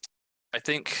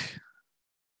think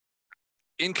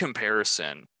in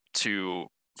comparison to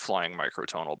Flying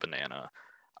Microtonal Banana,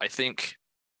 I think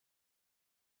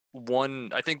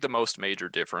the most major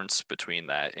difference between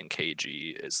that and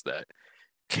KG is that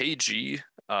KG,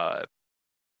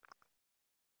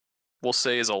 we'll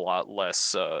say, is a lot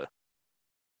less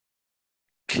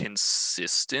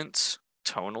consistent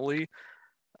tonally,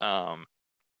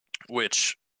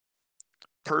 which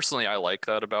personally I like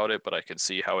that about it, but I can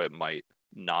see how it might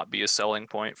not be a selling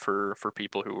point for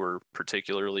people who were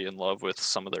particularly in love with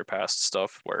some of their past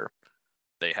stuff, where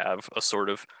they have a sort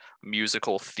of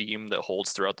musical theme that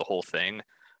holds throughout the whole thing.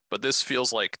 But this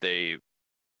feels like they,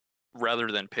 rather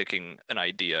than picking an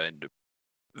idea and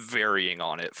varying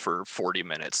on it for 40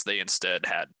 minutes, they instead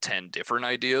had 10 different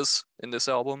ideas in this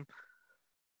album.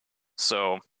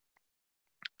 So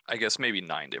I guess maybe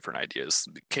 9 different ideas.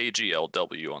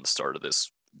 KGLW on the start of this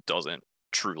doesn't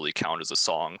truly count as a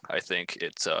song. I think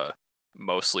it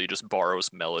mostly just borrows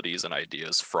melodies and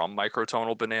ideas from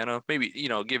Microtonal Banana. Maybe,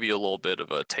 give you a little bit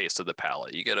of a taste of the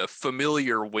palette. You get a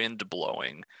familiar wind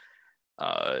blowing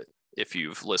if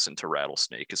you've listened to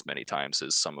Rattlesnake as many times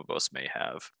as some of us may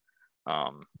have.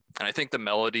 And I think the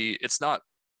melody, it's not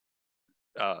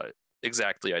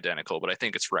exactly identical, but I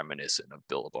think it's reminiscent of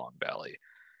Billabong Valley.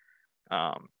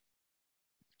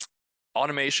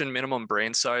 Automation, Minimum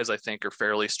Brain Size, I think, are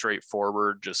fairly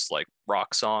straightforward, just like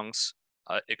rock songs,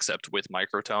 except with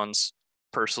microtones.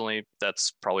 Personally,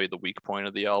 that's probably the weak point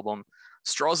of the album.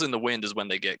 Straws in the Wind is when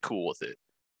they get cool with it.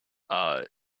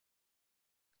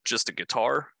 Just a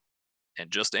guitar,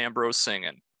 and just Ambrose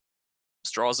singing.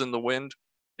 Straws in the wind,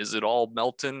 is it all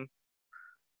melting?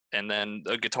 And then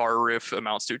a guitar riff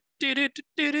amounts to it's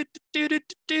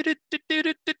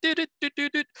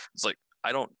like,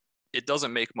 it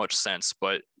doesn't make much sense,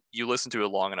 but you listen to it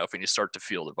long enough and you start to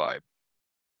feel the vibe.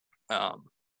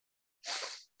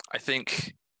 I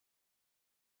think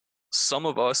some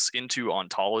of us into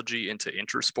Ontology, into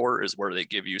Intersport, is where they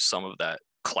give you some of that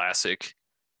classic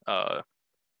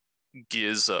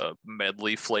Giz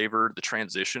medley flavor. The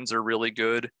transitions are really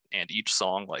good, and each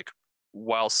song, like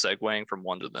while segueing from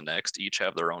one to the next, each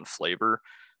have their own flavor,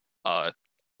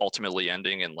 ultimately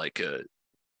ending in like a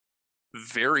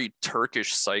very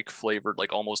Turkish psych flavored,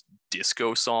 like almost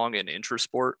disco song in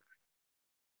Intersport.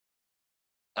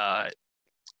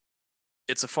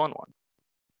 It's a fun one.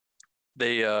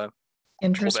 They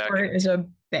Intersport is a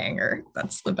banger.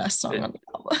 That's the best song on the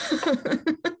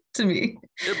album to me.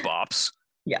 It bops.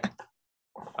 Yeah.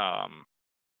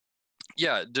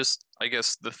 Yeah, just I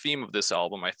guess the theme of this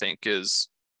album, I think, is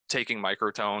taking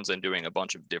microtones and doing a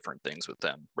bunch of different things with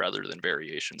them rather than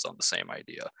variations on the same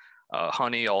idea.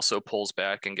 Honey also pulls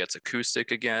back and gets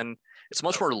acoustic again. It's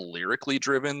much more lyrically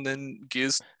driven than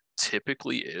Giz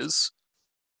typically is.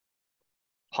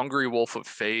 Hungry Wolf of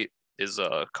Fate is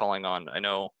calling on, I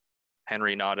know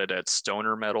Henry nodded at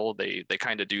stoner metal. They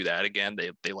kind of do that again.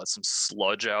 They let some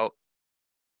sludge out.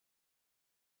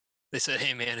 They said,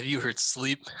 hey man, have you heard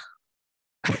Sleep?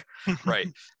 Right.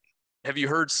 Have you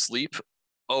heard Sleep?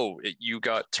 Oh, you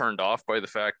got turned off by the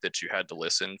fact that you had to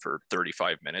listen for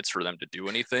 35 minutes for them to do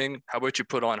anything? How about you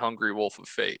put on Hungry Wolf of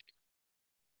Fate?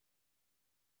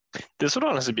 This would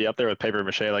honestly be up there with Paper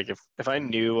Mache. Like if I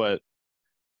knew what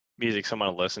music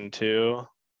someone listened to,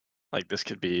 like this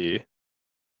could be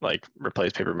like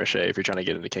replace Paper Mache. If you're trying to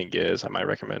get into King Giz, I might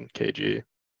recommend KG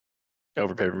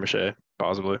over Paper Mache,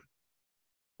 possibly.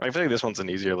 I feel like this one's an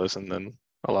easier listen than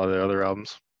a lot of the other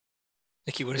albums.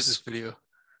 Nikki, what is this video?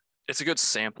 It's a good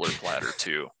sampler platter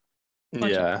too.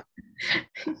 Yeah.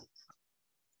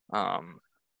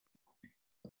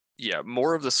 Yeah,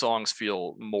 more of the songs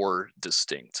feel more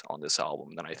distinct on this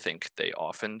album than I think they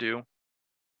often do.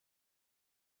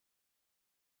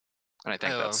 And I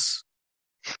think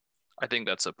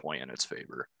that's a point in its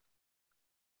favor.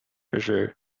 For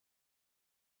sure.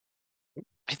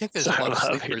 I think there's a lot of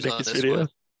sleepers on this video. one.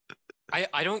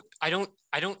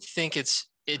 I don't think it's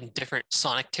in different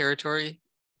sonic territory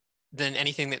than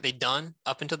anything that they've done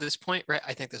up until this point, right?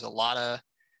 I think there's a lot of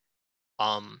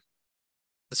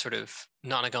the sort of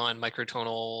nonagon,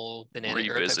 microtonal, banana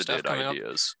era type stuff coming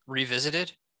ideas. up,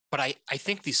 revisited. But I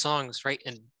think these songs, right,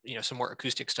 and some more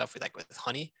acoustic stuff with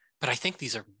Honey, but I think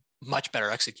these are much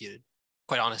better executed,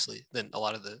 quite honestly, than a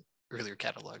lot of the earlier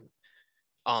catalog.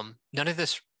 None of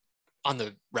this on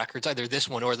the records, either this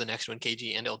one or the next one,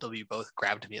 KG and LW both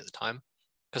grabbed me at the time,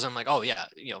 because I'm like, oh yeah,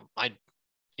 I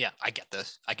get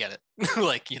this, I get it.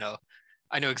 Like,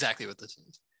 I know exactly what this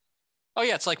is. Oh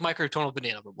yeah, it's like microtonal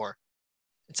banana, but more.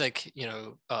 It's like,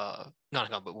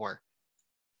 nonagon, but more.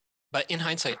 But in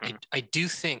hindsight, I do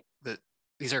think that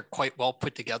these are quite well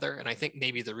put together, and I think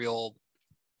maybe the real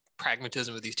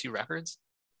pragmatism of these two records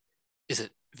is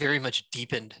it very much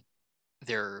deepened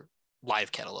their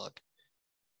live catalog.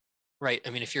 Right.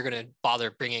 I mean, if you're going to bother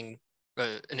bringing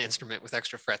an instrument with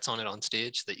extra frets on it on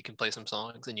stage so that you can play some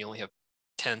songs, and you only have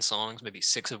 10 songs, maybe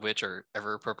 6 of which are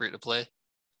ever appropriate to play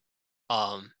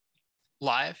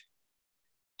live,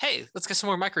 hey, let's get some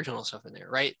more microtonal stuff in there,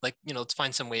 right? Like, let's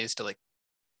find some ways to like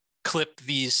clip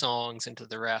these songs into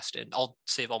the rest, and I'll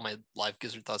save all my live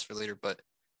Gizzard thoughts for later, but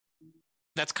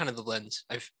that's kind of the lens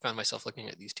I've found myself looking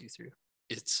at these two through.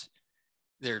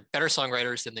 They're better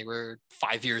songwriters than they were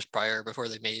 5 years prior, before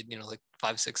they made, like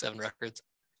 5, 6, 7 records.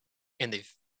 And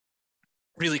they've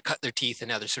really cut their teeth, and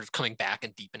now they're sort of coming back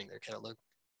and deepening their catalog.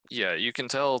 Yeah, you can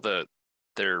tell that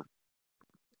they're,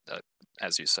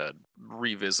 as you said,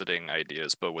 revisiting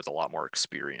ideas, but with a lot more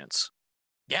experience.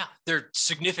 Yeah, they're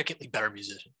significantly better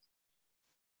musicians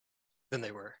than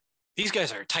they were. These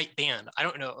guys are a tight band. I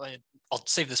don't know, I'll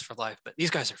save this for live, but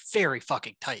these guys are very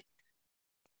fucking tight.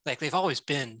 Like, they've always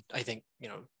been, I think,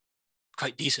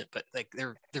 quite decent, but like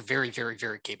they're very, very,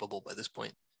 very capable by this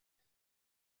point.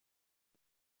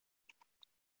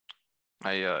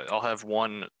 I'll have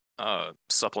one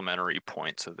supplementary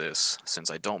point to this, since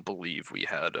I don't believe we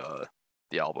had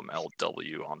the album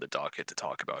LW on the docket to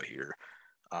talk about here.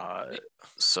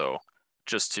 So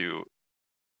just to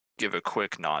give a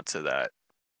quick nod to that,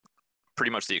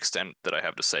 pretty much the extent that I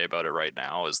have to say about it right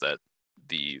now is that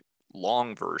the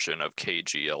long version of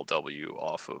KGLW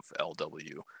off of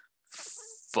LW,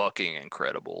 fucking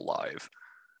incredible live.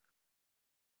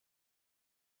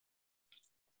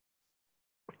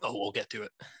 Oh, we'll get to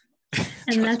it.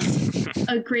 And that's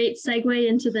a great segue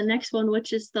into the next one,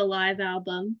 which is the live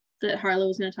album that Harlow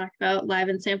was going to talk about, Live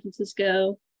in San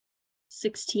Francisco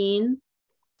 16.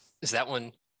 Is that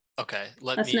one? Okay,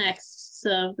 That's next,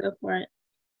 so go for it.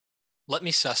 Let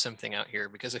me suss something out here,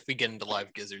 because if we get into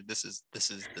Live Gizzard, this is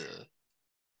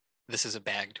a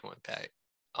bag to unpack.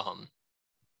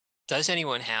 Does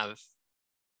anyone have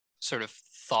sort of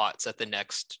thoughts at the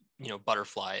next,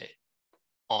 Butterfly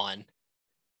on?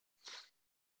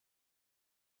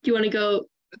 Do you want to go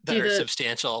that are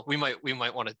substantial? We might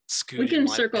want to scoot. We can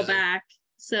circle back.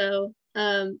 So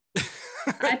I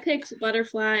picked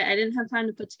Butterfly. I didn't have time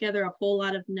to put together a whole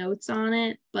lot of notes on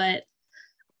it, but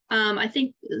I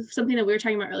think something that we were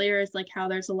talking about earlier is like how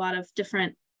there's a lot of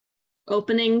different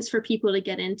openings for people to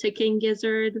get into King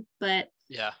Gizzard. But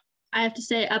yeah, I have to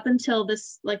say, up until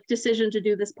this like decision to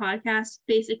do this podcast,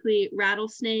 basically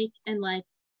Rattlesnake and like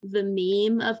the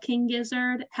meme of King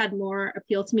Gizzard had more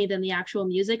appeal to me than the actual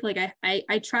music. Like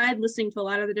I tried listening to a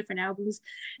lot of the different albums,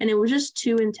 and it was just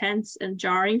too intense and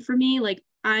jarring for me. Like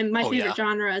my favorite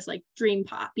genre is like dream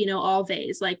pop,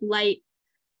 always like light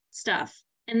stuff.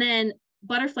 And then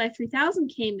Butterfly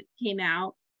 3000 came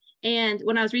out, and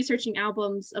when I was researching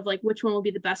albums of like which one will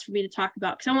be the best for me to talk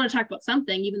about, because I want to talk about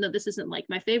something, even though this isn't like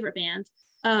my favorite band,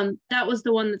 that was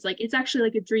the one that's like, it's actually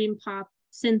like a dream pop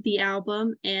synthy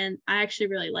album, and I actually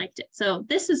really liked it. So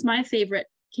this is my favorite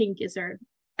King Gizzard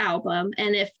album,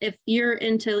 and if you're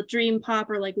into dream pop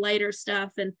or like lighter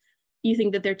stuff and you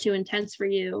think that they're too intense for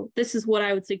you, this is what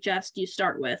I would suggest you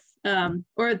start with,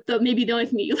 or maybe the only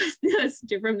thing that you listen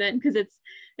to from then, because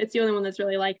it's the only one that's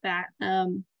really like that.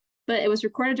 But it was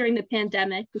recorded during the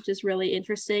pandemic, which is really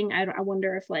interesting. I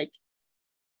wonder if like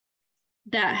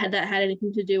that had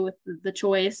anything to do with the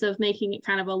choice of making it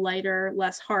kind of a lighter,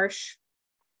 less harsh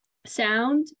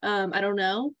sound. I don't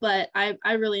know, but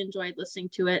I really enjoyed listening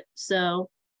to it. So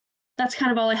that's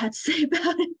kind of all I had to say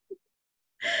about it.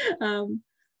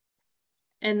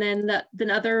 And then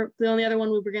the only other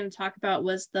one we were going to talk about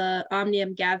was the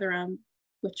Omnium Gatherum,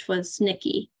 which was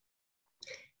Nikki.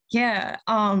 Yeah,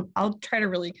 I'll try to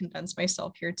really condense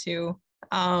myself here too.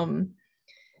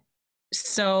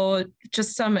 So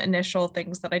just some initial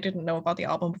things that I didn't know about the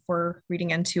album before reading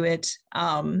into it.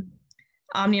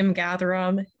 Omnium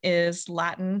Gatherum is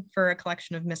Latin for a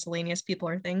collection of miscellaneous people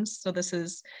or things. So this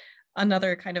is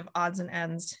another kind of odds and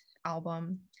ends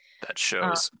album. That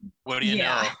shows. What do you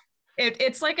know?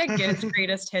 It's like a Gibbs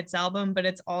greatest hits album, but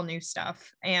it's all new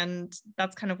stuff. And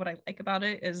that's kind of what I like about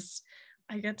it, is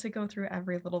I get to go through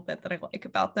every little bit that I like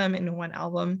about them in one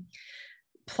album.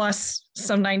 Plus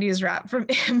some 90s rap from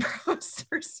Ambrose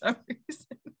for some reason.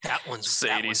 That one's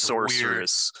Sadie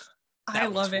Sorceress. I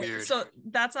love it. Weird. So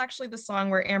that's actually the song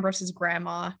where Ambrose's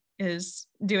grandma is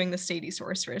doing the Sadie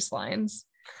Sorceress lines.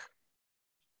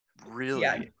 Really?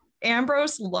 Yeah.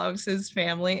 Ambrose loves his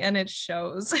family, and it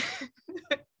shows.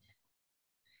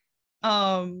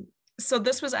 So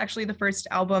this was actually the first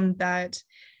album that,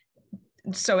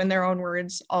 so in their own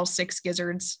words, all 6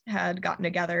 gizzards had gotten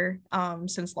together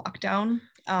since lockdown.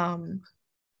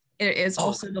 It is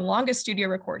also the longest studio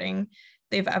recording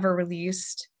they've ever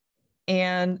released.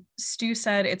 And Stu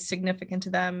said it's significant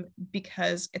to them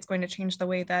because it's going to change the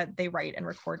way that they write and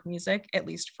record music, at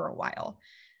least for a while.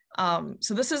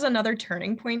 So this is another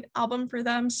turning point album for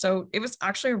them. So it was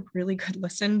actually a really good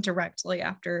listen directly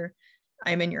after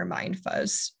I'm in Your Mind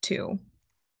Fuzz too.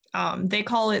 They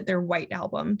call it their white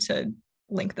album to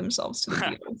link themselves to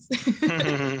the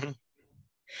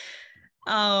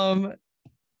Beatles.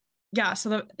 Yeah,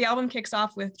 so the album kicks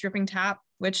off with Dripping Tap,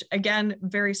 which again,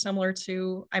 very similar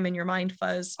to I'm in Your Mind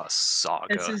Fuzz. A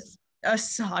saga. This is a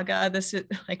saga. This is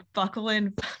like buckle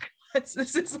in. This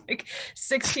is like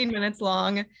 16 minutes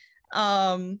long.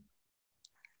 I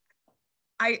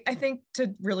think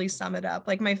to really sum it up,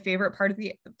 like my favorite part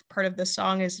of the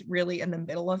song is really in the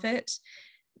middle of it.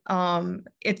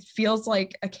 It feels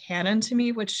like a canon to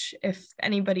me, which if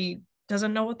anybody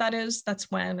doesn't know what that is, that's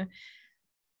when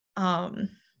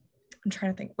I'm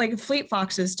trying to think, like Fleet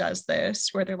Foxes does this,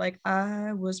 where they're like,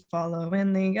 I was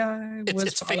following the guy.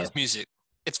 It's phase music.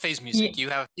 It's phase music.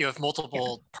 Yeah. You have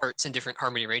multiple parts in different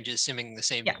harmony ranges singing the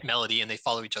same melody, and they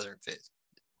follow each other in phase.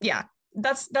 Yeah,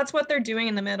 that's what they're doing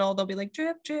in the middle. They'll be like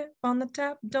drip drip on the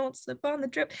tap, don't slip on the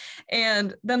drip,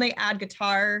 and then they add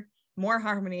guitar, more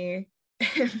harmony,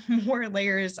 more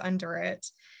layers under it.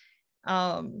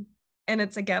 And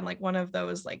it's again like one of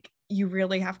those, like, you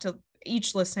really have to,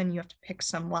 each listen you have to pick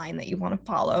some line that you want to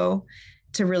follow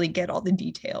to really get all the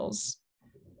details.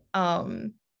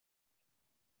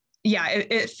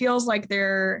 It feels like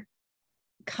they're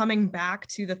coming back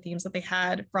to the themes that they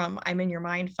had from I'm in Your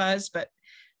Mind Fuzz, but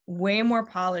way more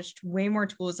polished, way more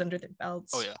tools under their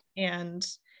belts. Oh yeah. And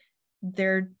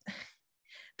they're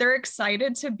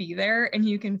excited to be there, and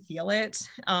you can feel it.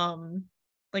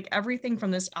 Like everything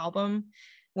from this album,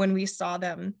 when we saw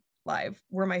them live,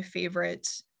 were my favorite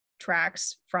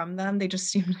tracks from them. They just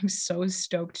seemed like so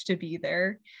stoked to be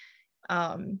there.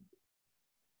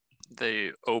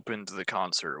 They opened the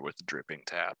concert with Dripping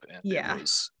Tap, and Yeah. it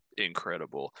was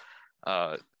incredible.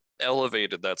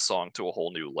 Elevated that song to a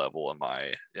whole new level in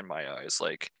my eyes.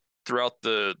 Like throughout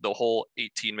the whole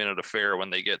 18-minute affair, when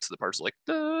they get to the parts like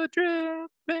the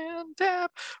Dripping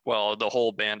Tap, well, the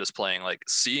whole band is playing, like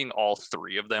seeing all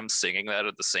three of them singing that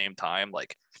at the same time,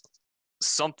 like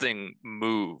something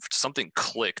moved, something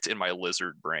clicked in my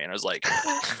lizard brain. I was like,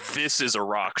 this is a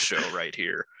rock show right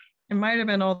here. It might have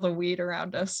been all the weed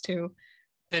around us too.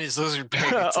 In his lizard brain.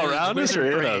 It's in his Around us or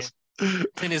wizard in brain. us?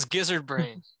 It's in his gizzard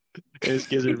brain. His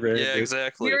gizzard brain. Yeah, dude.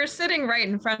 exactly. We were sitting right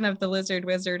in front of the lizard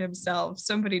wizard himself.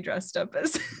 Somebody dressed up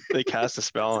as They cast a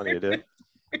spell on you, dude.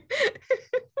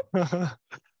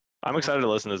 I'm excited to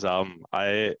listen to this album.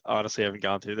 I honestly haven't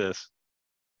gone through this.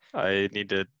 I'm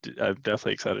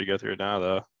definitely excited to go through it now,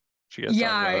 though. You guys talk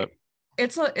about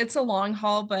it. it's a long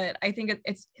haul, but I think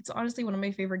it's honestly one of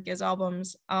my favorite Giz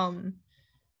albums.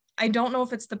 I don't know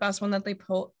if it's the best one that they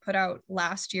put out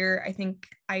last year. I think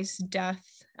Ice Death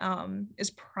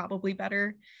is probably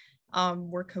better,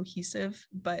 more cohesive,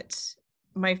 but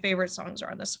my favorite songs are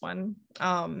on this one.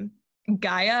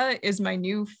 Gaia is my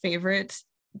new favorite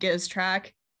Giz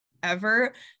track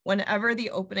ever. Whenever the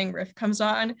opening riff comes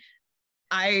on,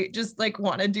 I just like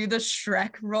want to do the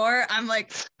Shrek roar. I'm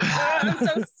like, I'm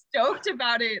so stoked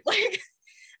about it. Like,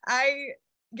 I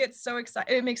get so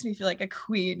excited. It makes me feel like a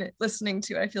queen listening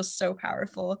to it. I feel so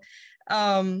powerful.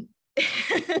 The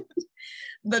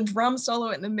drum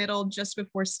solo in the middle, just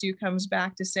before Stu comes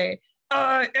back to say,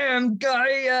 I am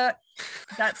Gaia,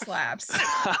 that slaps.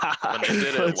 When they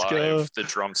did it Let's live, go. the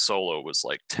drum solo was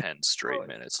like 10 straight Oh.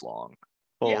 minutes long.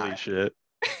 Holy Yeah. shit.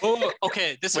 Oh,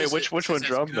 okay. This Wait, is which this one is as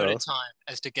drum, good though? a time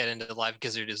as to get into the live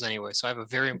gizzard is anyway. So I have a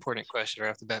very important question right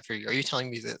off the bat for you. Are you telling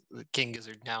me that the King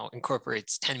Gizzard now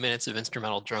incorporates 10 minutes of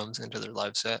instrumental drums into their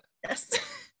live set? Yes.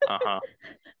 Uh-huh.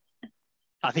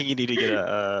 I think you need to get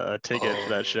a ticket for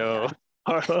that show.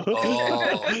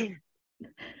 Oh.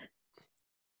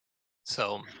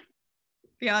 So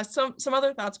Yeah, some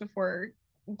other thoughts before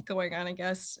going on, I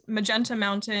guess. Magenta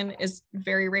Mountain is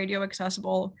very radio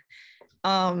accessible.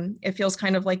 It feels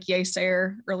kind of like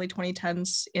Yeasayer, early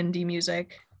 2010s indie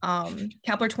music.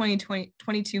 Kepler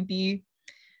 2022b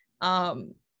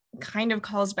kind of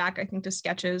calls back, I think, to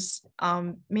sketches,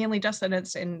 mainly just that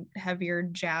it's in heavier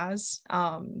jazz.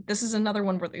 This is another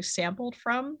one where they sampled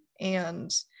from,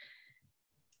 and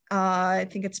I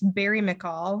think it's Barry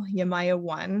McCall, Yamaya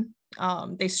 1.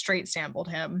 They straight sampled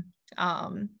him,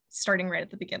 starting right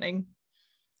at the beginning.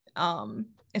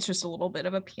 It's just a little bit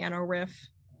of a piano riff.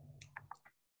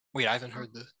 wait, I haven't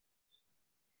heard this.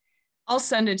 I'll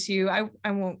send it to you.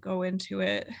 I won't go into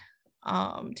it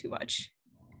too much.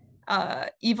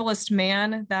 Evilest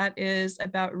Man, that is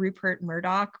about Rupert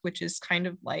Murdoch, which is kind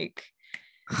of like,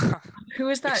 who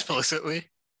is that? Explicitly.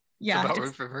 Yeah, About it's,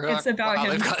 Rupert Murdoch? it's about Wow,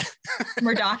 him. they've got-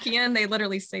 Murdochian. They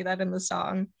literally say that in the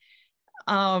song.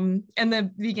 And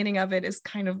the beginning of it is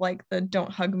kind of like the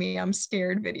 "Don't Hug Me, I'm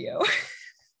Scared" video.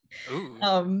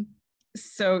 Ooh.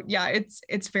 So yeah,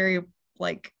 it's very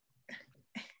like,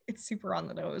 it's super on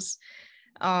the nose.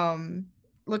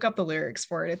 Look up the lyrics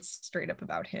for it. It's straight up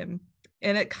about him,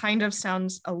 and it kind of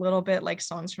sounds a little bit like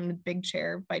songs from The Big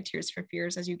Chair by Tears for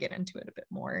Fears as you get into it a bit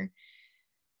more.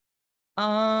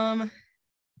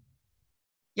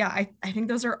 Yeah, I think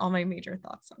those are all my major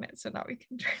thoughts on it. So now we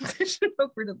can transition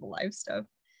over to the live stuff.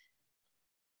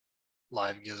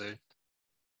 Live gizzard.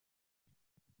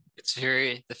 It's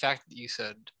very the fact that you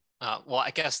said. Well,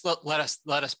 I guess let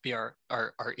us be our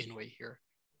Inway here.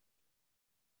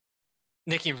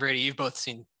 Nikki and Brady, you've both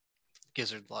seen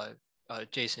Gizzard live.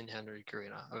 Jason, Henry,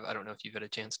 Karina. I don't know if you've had a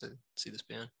chance to see this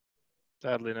band.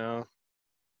 Sadly, no.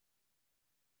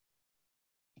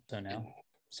 So no.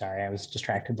 Sorry, I was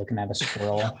distracted looking at a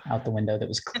squirrel out the window that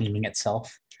was cleaning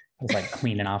itself. It was like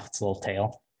cleaning off its little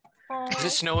tail. Is it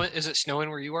snowing? Is it snowing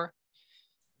where you are?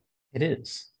 It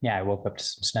is. Yeah, I woke up to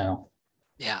some snow.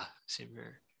 Yeah, same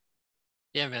here.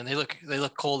 Yeah, man, they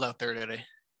look cold out there today.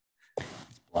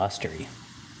 Blustery.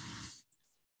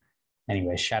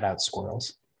 Anyway, shout out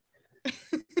squirrels.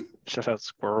 Shout out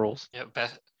squirrels. Yeah,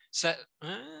 best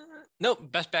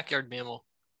backyard mammal.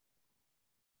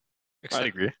 I'd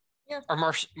agree.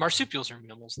 Our marsupials are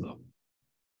mammals, though,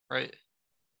 right?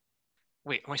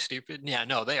 Wait, am I stupid? Yeah,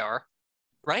 no, they are,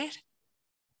 right?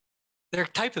 They're a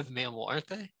type of mammal, aren't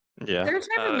they? Yeah. They're a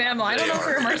type of mammal. I don't they know if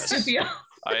they're a are, yes. marsupial.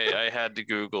 I had to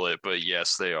Google it, but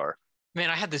yes, they are. Man,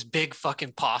 I had this big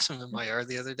fucking possum in my yard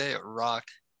the other day. It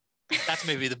rocked. That's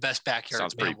maybe the best backyard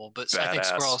Sounds pretty mammal, but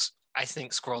badass. I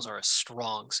think squirrels are a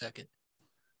strong second.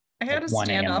 I had a 1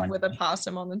 a.m. standoff one with a day.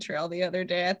 possum on the trail the other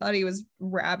day. I thought he was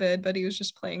rabid, but he was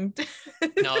just playing.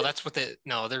 No, that's what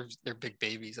they're big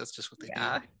babies. That's just what they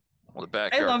Yeah. do. Well, the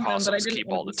backyard love them, but I possums didn't keep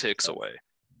want all the to ticks see it. away.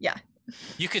 Yeah.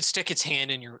 You could stick its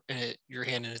hand in your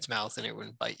hand in its mouth and it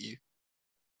wouldn't bite you.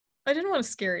 I didn't want to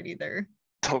scare it either.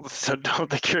 Don't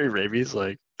they carry rabies?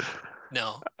 Like,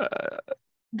 No.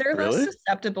 They're Really? less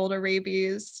susceptible to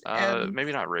rabies. And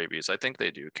Maybe not rabies. I think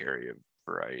they do carry a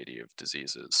variety of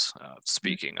diseses.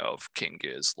 Speaking of King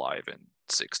Giz live in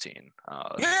 16,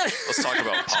 let's talk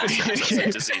about possums as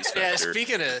a disease Yeah, vector.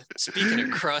 speaking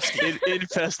of crusty,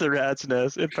 infest the rat's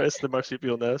nest, infest the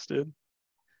marsupial nest, dude.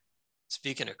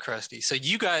 speaking of crusty. So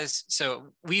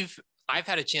I've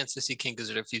had a chance to see King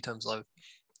Gizzard a few times live,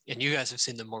 and you guys have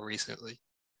seen them more recently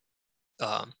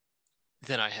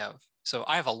than I have. So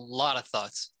I have a lot of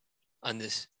thoughts on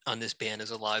this band as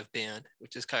a live band,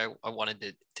 which is kind of I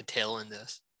wanted to tail in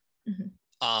this. Mhm.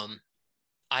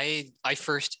 I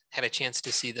first had a chance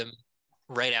to see them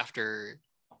right after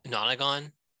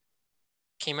Nonagon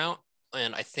came out,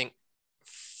 and I think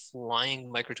Flying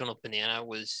Microtonal Banana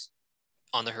was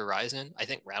on the horizon. I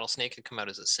think Rattlesnake had come out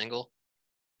as a single,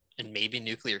 and maybe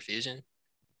Nuclear Fusion,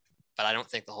 but I don't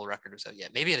think the whole record was out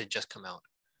yet. Maybe it had just come out.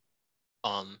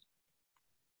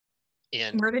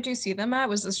 And where did you see them at?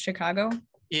 Was this Chicago?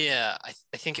 yeah, I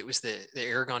think it was the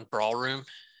Aragon Ballroom.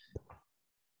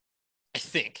 I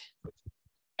think.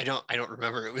 I don't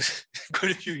remember. It was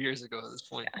quite a few years ago at this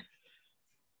point.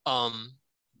 Yeah.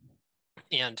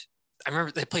 And I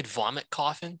remember they played Vomit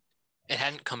Coffin. It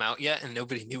hadn't come out yet, and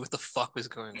nobody knew what the fuck was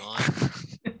going on.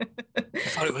 I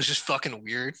thought it was just fucking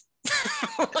weird.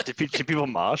 Did people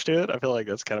mosh to it? I feel like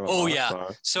that's kind of a Oh, mosh yeah.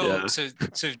 song.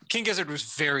 So King Gizzard was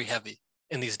very heavy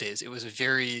in these days. It was a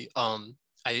very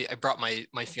I brought my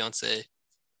fiance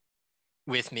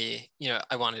with me.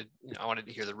 I wanted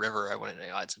to hear The River.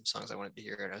 I had some songs I wanted to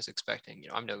hear, and I was expecting,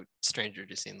 I'm no stranger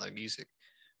to seeing live music.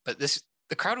 But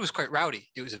the crowd was quite rowdy.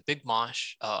 It was a big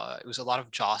mosh. It was a lot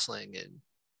of jostling, and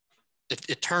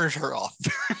it turned her off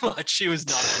very much. She was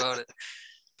not about it.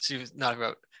 She was not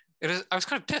about it. I was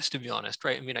kind of pissed, to be honest,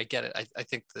 right? I mean, I get it. I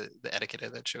think the etiquette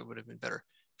of that show would have been better.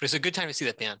 But it's a good time to see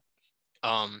that band.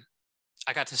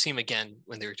 I got to see them again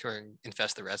when they were touring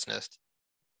Infest the Rat's Nest.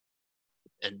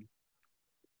 And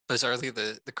bizarrely,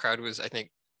 the crowd was, I think,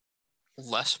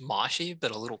 less moshy,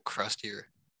 but a little crustier.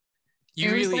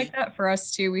 It was like that for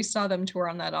us too. We saw them tour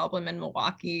on that album in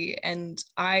Milwaukee, and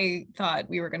I thought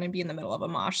we were going to be in the middle of a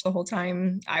mosh the whole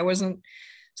time. I wasn't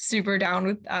super down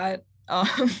with that.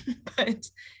 But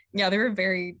yeah, they were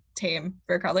very tame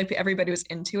for a crowd. Like everybody was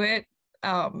into it,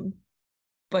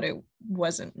 but it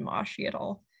wasn't moshy at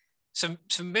all. So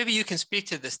maybe you can speak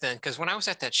to this then, because when I was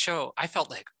at that show, I felt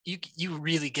like you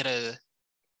really get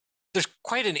there's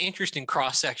quite an interesting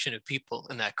cross section of people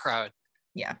in that crowd.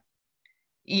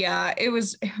 Yeah, it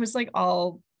was like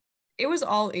it was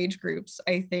all age groups.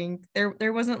 I think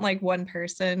there wasn't like one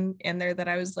person in there that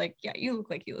I was like, yeah, you look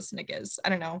like you listen to Giz. I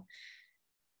don't know.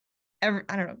 I don't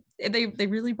know. They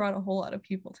really brought a whole lot of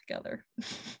people together.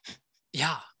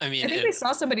 Yeah, I mean, I think we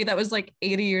saw somebody that was like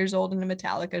 80 years old in a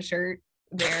Metallica shirt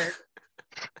there,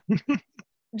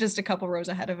 just a couple rows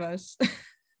ahead of us.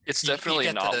 It's You definitely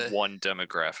get not the- one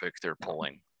demographic they're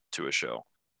pulling to a show.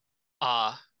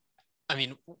 I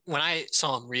mean, when I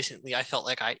saw him recently, I felt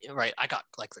like I got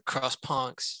like the crust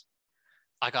punks,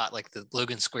 I got like the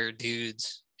Logan Square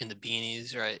dudes in the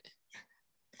beanies, right?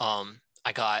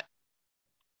 I got,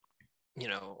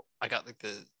 like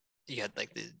you had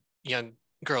like the young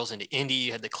girls into indie,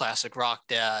 you had the classic rock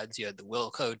dads, you had the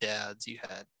Wilco dads, you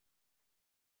had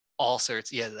all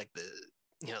sorts, you had like the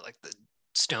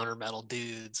stoner metal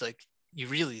dudes. Like you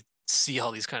really see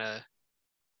all these kind of,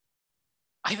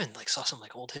 I even like saw some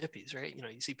like old hippies, right?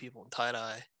 You see people in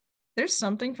tie-dye. There's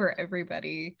something for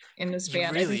everybody in this You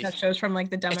band. I really- think that shows from like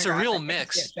the demographic. It's a real that you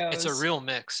mix. see at It's a shows. real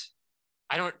mix.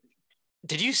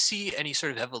 Did you see any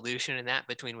sort of evolution in that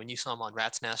between when you saw them on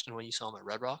Rat's Nest and when you saw them at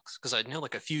Red Rocks? Because I know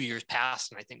like a few years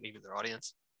passed, and I think maybe their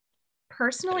audience had a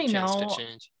Personally, chance no. to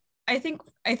change. I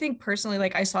think personally,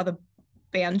 like I saw the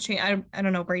band change. I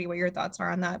don't know, Brady, what your thoughts are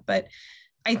on that, but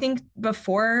I think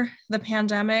before the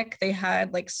pandemic, they had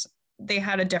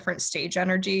a different stage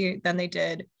energy than they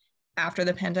did after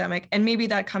the pandemic, and maybe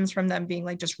that comes from them being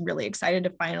like just really excited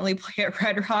to finally play at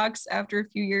Red Rocks after a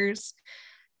few years.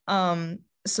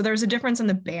 So there's a difference in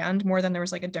the band more than there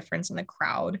was like a difference in the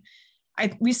crowd.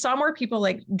 We saw more people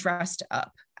like dressed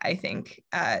up I think,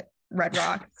 at Red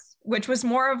Rocks, which was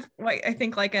more of like, I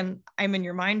think like an I'm in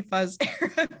your mind fuzz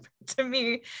era to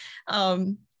me.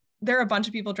 There are a bunch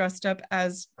of people dressed up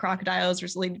as crocodiles.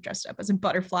 There's a lady dressed up as a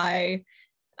butterfly.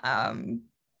 I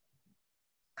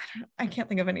can't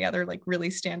think of any other like really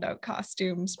standout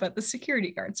costumes, but the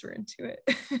security guards were into it.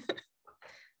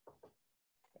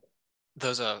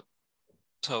 Those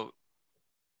so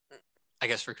I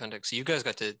guess for context, so you guys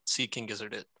got to see King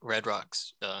Gizzard at Red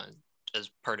Rocks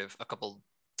as part of a couple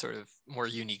sort of more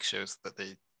unique shows that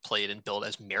they played and built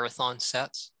as marathon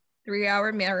sets.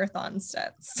 3-hour marathon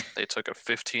sets. They took a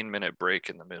 15-minute break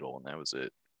in the middle, and that was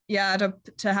it. Yeah,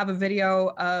 to have a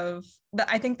video of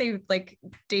I think they like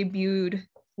debuted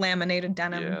Laminated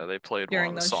Denim. Yeah, they played one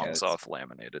of the songs off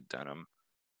Laminated Denim.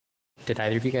 Did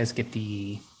either of you guys get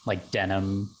the like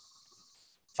denim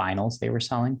vinyls they were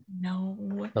selling?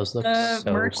 No. Those look the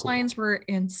so merch cool. lines were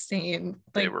insane.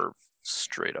 Like, they were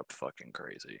straight up fucking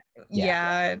crazy.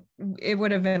 Yeah, it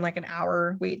would have been like an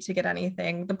hour wait to get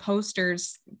anything. The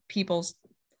posters, people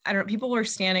were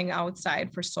standing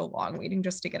outside for so long waiting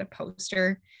just to get a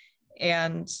poster,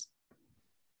 and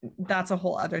that's a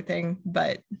whole other thing.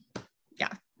 But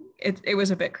yeah, it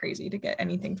was a bit crazy to get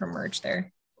anything from merch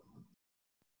there.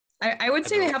 I would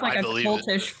say they have like a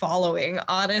cultish following,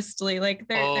 honestly. Like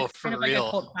they're kind of like a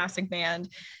cult classic band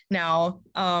now.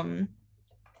 Have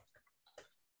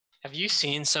you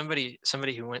seen somebody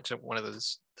who went to one of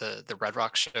those the Red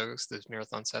Rock shows, those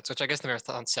marathon sets? Which I guess the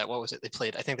marathon set, what was it?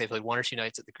 I think they played 1 or 2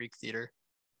 nights at the Greek Theater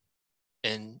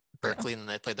in Berkeley, and then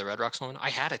they played the Red Rocks one. I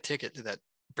had a ticket to that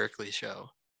Berkeley show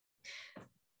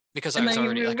because I was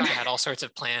already like I had all sorts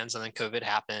of plans, and then COVID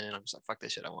happened, and I'm just like, fuck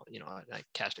this shit. I want, I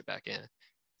cashed it back in.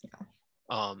 Yeah.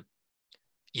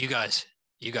 You guys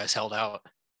held out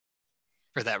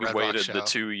for that Red Rock show. Waited the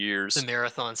 2 years. The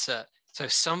marathon set. So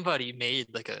somebody made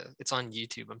it's on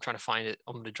YouTube. I'm trying to find it.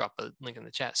 I'm going to drop a link in the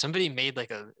chat. Somebody made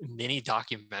like a mini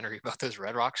documentary about those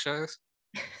Red Rock shows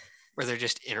where they're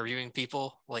just interviewing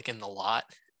people like in the lot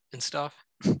and stuff.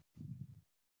 And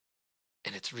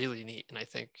it's really neat. And I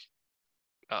think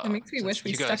it makes me wish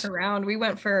we stuck around. We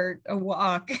went for a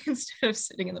walk instead of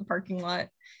sitting in the parking lot.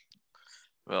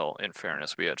 Well, in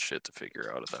fairness, we had shit to figure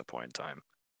out at that point in time.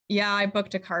 Yeah, I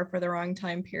booked a car for the wrong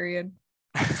time period.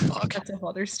 Fuck. That's a whole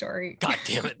other story. God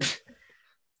damn it.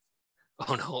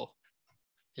 Oh no.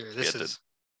 Here, this is.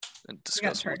 And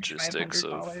discuss logistics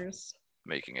of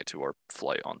making it to our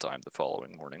flight on time the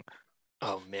following morning.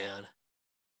 Oh man.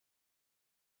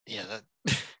 Yeah, that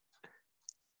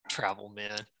travel,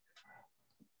 man.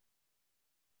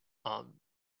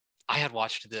 I had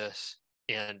watched this,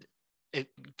 and it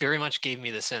very much gave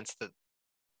me the sense that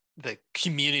the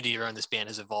community around this band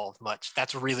has evolved much.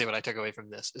 That's really what I took away from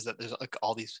this, is that there's like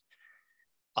all these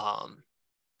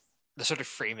the sort of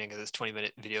framing of this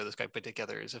 20-minute video this guy put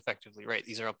together is effectively right.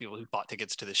 These are all people who bought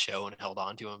tickets to the show and held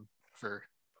on to them for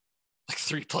like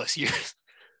 3+ years.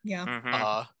 Yeah.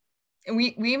 Mm-hmm. And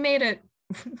we made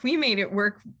it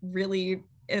work really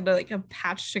in a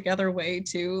patched together way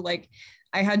too. Like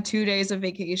I had 2 days of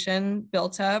vacation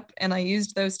built up, and I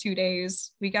used those 2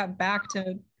 days. We got back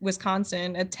to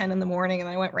Wisconsin at 10 in the morning, and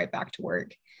I went right back to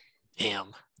work.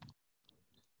 Damn.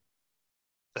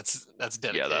 That's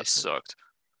dedication. Yeah, that sucked.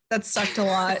 That sucked a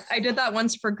lot. I did that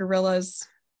once for Gorillaz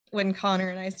when Connor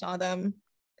and I saw them.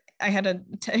 I had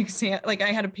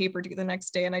I had a paper due the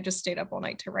next day, and I just stayed up all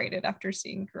night to write it after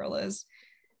seeing Gorillaz.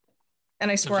 And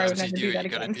I swore I would never do that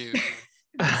again.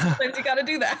 Sometimes you gotta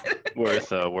do that.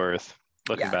 Worth.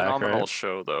 Looking back, phenomenal right?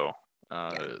 show though.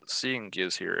 Seeing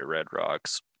Giz here at Red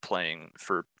Rocks playing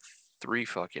for 3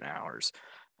 fucking hours,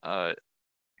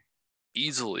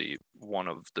 easily one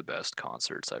of the best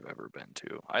concerts I've ever been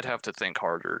to. I'd have to think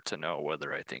harder to know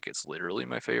whether I think it's literally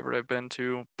my favorite I've been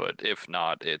to, but if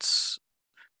not, it's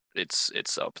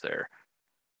up there.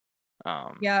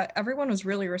 Yeah, everyone was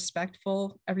really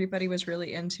respectful. Everybody was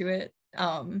really into it.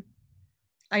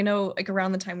 I know like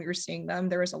around the time we were seeing them,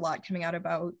 there was a lot coming out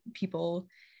about people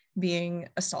being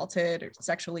assaulted or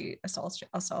sexually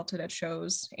assaulted at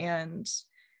shows. And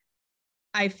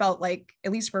I felt like,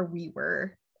 at least where we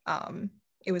were,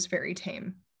 it was very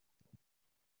tame.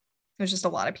 There's just a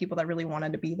lot of people that really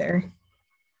wanted to be there.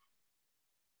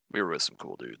 We were with some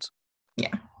cool dudes.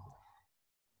 Yeah.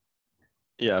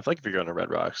 Yeah, I feel like if you're going to Red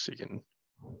Rocks,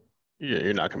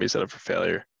 you're not gonna be set up for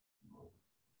failure.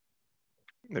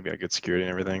 They've got good security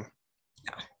and everything.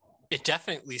 It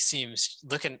definitely seems,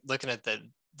 looking at the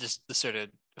sort of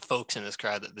folks in this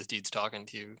crowd that this dude's talking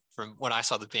to, from when I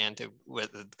saw the band to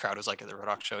what the crowd was like at the Red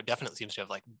Rock show, it definitely seems to have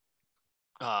like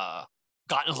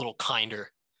gotten a little kinder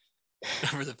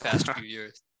over the past few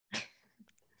years.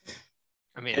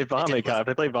 I mean, Hey, it didn't Vomit look, If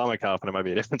they play Vomit Coffin, it might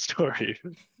be a different story.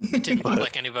 it didn't look But-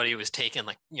 like anybody was taking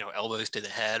like, elbows to the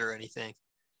head or anything,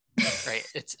 right?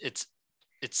 It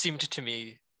seemed to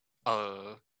me,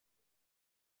 and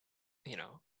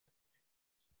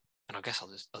I guess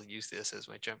I'll use this as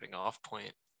my jumping off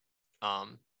point.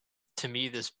 To me,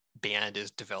 this band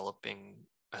is developing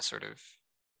a sort of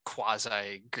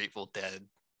quasi Grateful Dead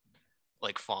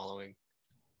like following.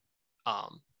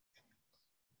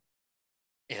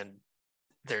 And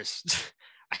there's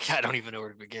I don't even know where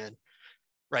to begin.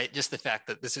 Right? Just the fact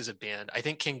that this is a band. I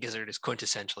think King Gizzard is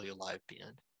quintessentially a live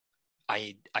band.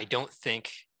 I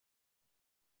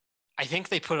think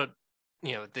they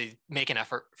they make an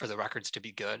effort for the records to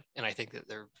be good, and I think that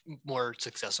they're more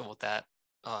successful with that.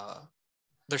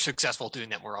 They're successful doing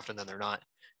that more often than they're not.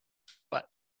 But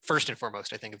first and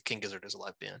foremost, I think of King Gizzard as a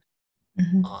live band,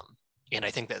 and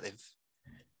I think that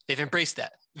they've embraced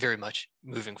that very much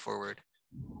moving forward.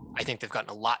 I think they've gotten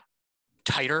a lot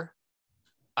tighter.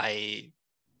 I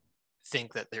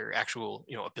think that their actual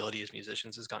ability as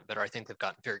musicians has gotten better. I think they've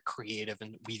gotten very creative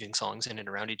in weaving songs in and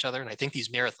around each other, and I think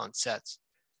these marathon sets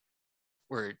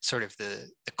were sort of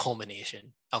the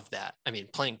culmination of that. I mean,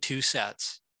 playing 2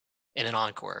 sets in an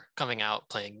encore, coming out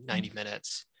playing 90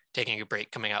 minutes, taking a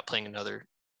break, coming out playing another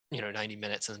 90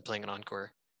 minutes, and then playing an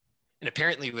encore, and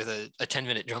apparently with a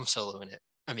 10-minute drum solo in it.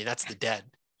 I mean, that's the Dead,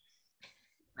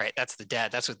 right? That's the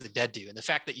Dead. That's what the Dead do. And the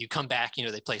fact that you come back,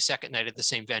 they play second night at the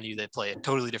same venue, they play a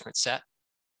totally different set,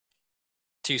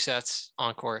 2 sets,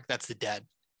 encore, that's the Dead,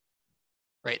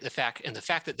 right? The fact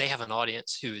that they have an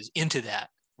audience who is into that,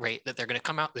 right? That they're going to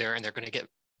come out there and they're going to get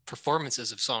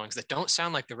performances of songs that don't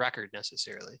sound like the record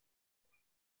necessarily.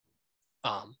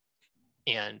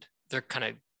 And they're kind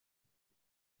of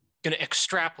going to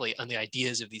extrapolate on the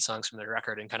ideas of these songs from the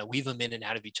record and kind of weave them in and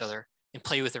out of each other and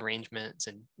play with arrangements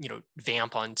and,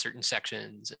 vamp on certain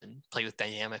sections and play with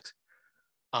dynamics.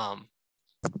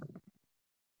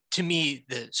 To me,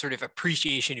 the sort of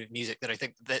appreciation of music that I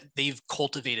think that they've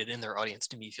cultivated in their audience,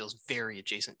 to me, feels very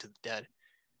adjacent to the Dead.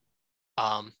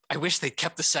 I wish they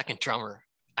kept the second drummer.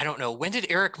 I don't know. When did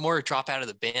Eric Moore drop out of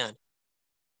the band?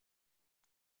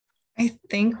 I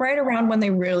think right around when they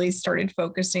really started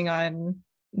focusing on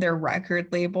their record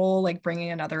label, like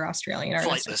bringing another Australian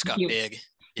artist. Flightless got big.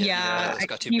 Yeah, Flightless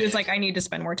got too he big. was like, I need to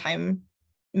spend more time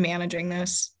managing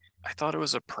this. I thought it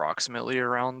was approximately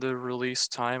around the release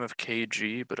time of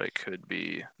KG, but I could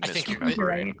be I think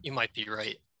misremembering. you might be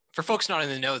right. For folks not in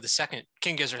the know, the second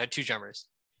King Gizzard had 2 drummers.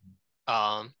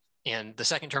 And the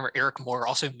second drummer, Eric Moore,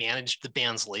 also managed the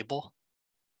band's label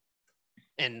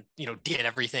and, did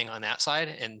everything on that side.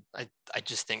 And I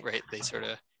just think, right, they sort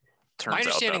of... Turns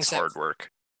out that's hard work.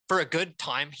 For a good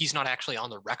time, he's not actually on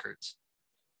the records.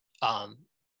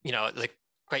 Like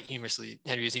quite humorously,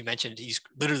 Henry, as you mentioned, he's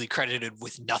literally credited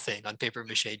with nothing on Paper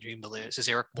Mache Dream Balloon. It says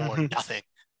Eric Moore, nothing.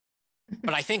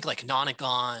 But I think like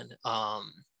Nonagon,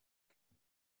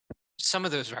 some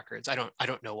of those records, I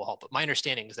don't know all, but my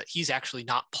understanding is that he's actually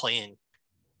not playing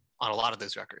on a lot of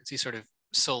those records. He sort of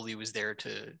solely was there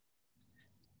to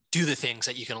do the things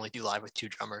that you can only do live with 2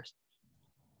 drummers.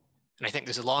 And I think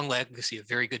there's a long legacy of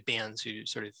very good bands who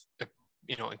sort of,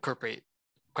 incorporate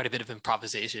quite a bit of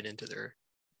improvisation into their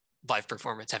live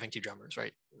performance, having 2 drummers,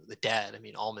 right? The Dead,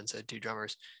 Allman's had 2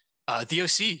 drummers. The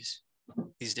OCs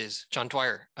these days, John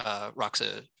Dwyer rocks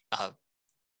a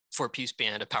 4-piece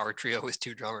band, a power trio with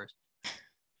 2 drummers,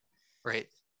 right?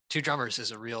 2 drummers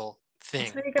is a real thing.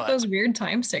 That's how you get those weird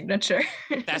time signature.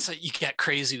 That's what you get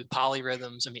crazy with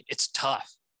polyrhythms. It's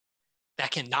tough. That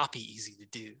cannot be easy to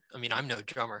do. I'm no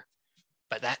drummer,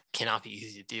 but that cannot be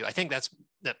easy to do. I think that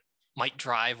might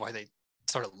drive why they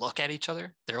sort of look at each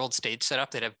other. Their old stage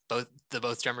setup, they'd have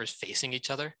both drummers facing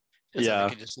each other. So they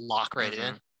could just lock right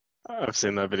in. I've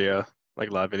seen that video,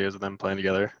 like live videos of them playing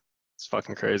together. It's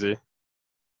fucking crazy.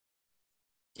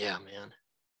 Yeah, man.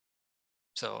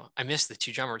 So I miss the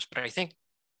 2 drummers, but I think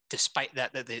despite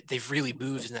that they've really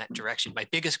moved in that direction. My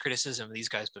biggest criticism of these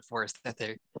guys before is that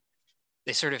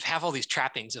they sort of have all these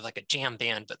trappings of like a jam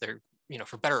band, but they're,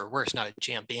 for better or worse, not a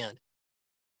jam band,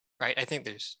 right? I think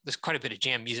there's quite a bit of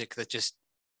jam music that just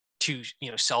too,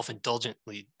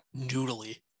 self-indulgently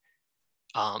noodly.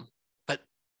 But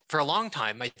for a long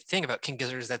time, my thing about King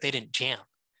Gizzard is that they didn't jam.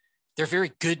 They're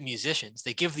very good musicians.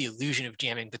 They give the illusion of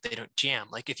jamming, but they don't jam.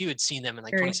 Like if you had seen them in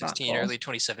like 2016, early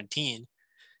 2017,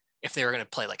 if they were going to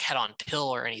play like Head on Pill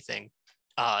or anything,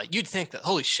 you'd think that,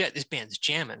 holy shit, this band's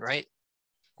jamming, right?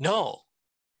 No,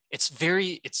 it's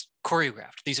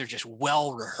choreographed. These are just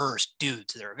well-rehearsed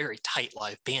dudes. They're a very tight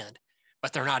live band,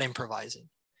 but they're not improvising.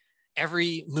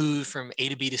 Every move from A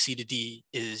to B to C to D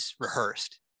is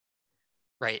rehearsed,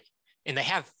 right? And they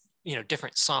have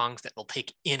different songs that they'll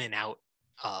take in and out,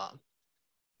 of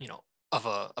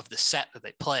the set that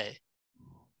they play.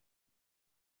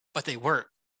 But they weren't,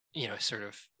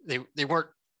 they weren't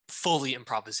fully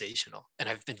improvisational. And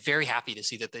I've been very happy to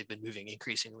see that they've been moving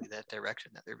increasingly that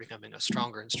direction, that they're becoming a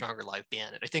stronger and stronger live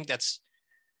band. And I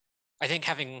think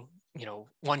having,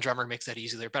 one drummer makes that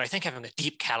easier, but I think having a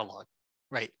deep catalog,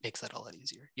 right, makes that a lot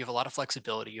easier. You have a lot of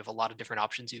flexibility. You have a lot of different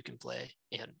options you can play.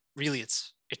 And really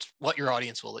it's what your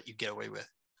audience will let you get away with,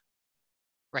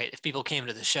 right? If people came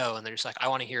to the show and they're just like, I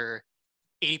want to hear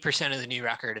 80% of the new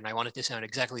record and I want it to sound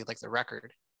exactly like the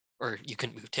record, or you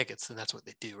couldn't move tickets, then that's what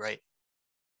they do, right?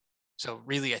 So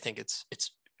really, I think it's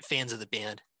fans of the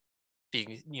band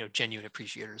being, genuine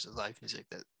appreciators of live music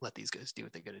that let these guys do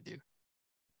what they got to do.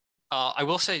 I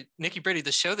will say, Nikki Brady,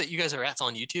 the show that you guys are at's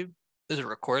on YouTube. There's a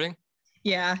recording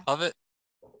of it.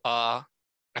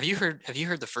 Have you heard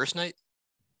the first night?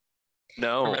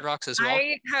 No. From Red Rocks as well?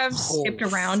 I have skipped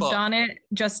around on it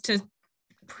just to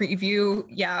preview.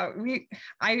 Yeah,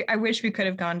 I wish we could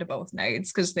have gone to both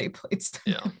nights because they played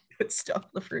some good stuff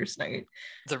the first night.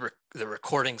 The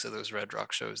recordings of those Red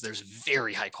Rock shows, there's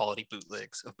very high quality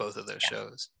bootlegs of both of those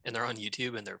shows, and they're on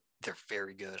YouTube, and they're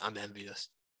very good. I'm envious.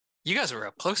 You guys were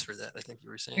up close for that. I think you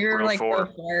were saying. We were like 4.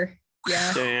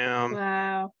 Yeah. Damn.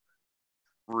 Wow.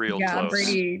 Real yeah,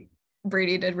 close.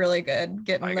 Brady did really good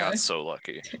getting I got so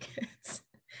lucky. tickets.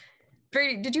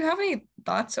 Brady, did you have any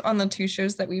thoughts on the 2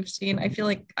 shows that we've seen? I feel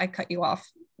like I cut you off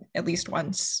at least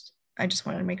once. I just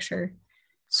wanted to make sure.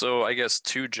 So I guess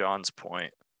to John's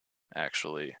point,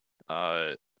 actually,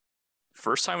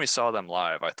 first time we saw them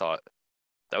live, I thought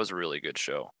that was a really good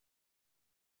show.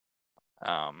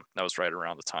 That was right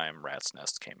around the time Rat's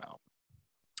Nest came out.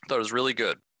 I thought it was really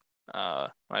good.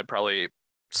 I'd probably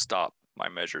stop my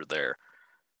measure there.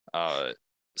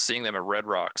 Seeing them at Red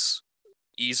Rocks,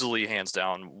 easily hands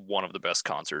down one of the best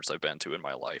concerts I've been to in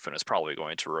my life, and it's probably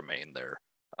going to remain there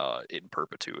in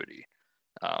perpetuity.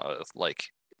 Like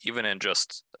even in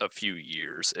just a few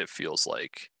years, it feels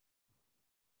like,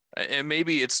 and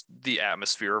maybe it's the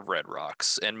atmosphere of Red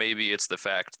Rocks, and maybe it's the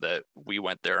fact that we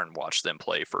went there and watched them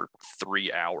play for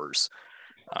 3 hours.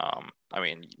 I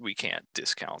mean, we can't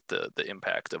discount the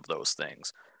impact of those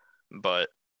things, but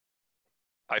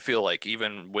I feel like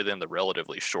even within the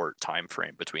relatively short time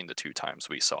frame between the 2 times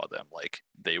we saw them, like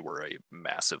they were a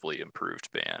massively improved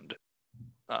band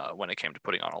when it came to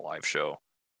putting on a live show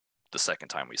the second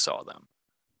time we saw them.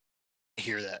 I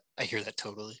hear that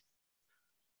totally.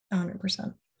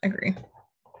 100% agree.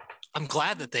 I'm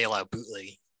glad that they allow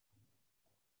bootlegging.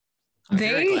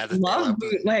 They love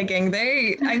bootlegging.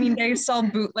 They sell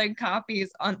bootleg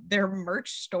copies on their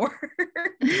merch store.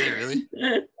 Yeah, really?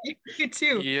 You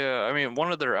too. Yeah, I mean,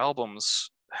 one of their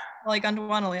albums, Polygon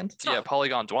Dwanaland. Yeah,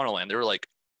 Polygon Dwanaland. They were like,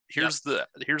 here's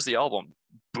the album,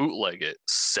 bootleg it,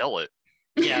 sell it.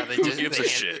 Yeah, Who gives a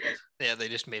shit? Yeah, they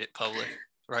just made it public.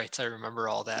 Right, I remember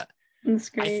all that. That's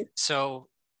great. So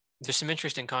there's some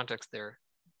interesting context there.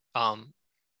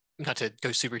 Not to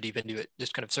go super deep into it,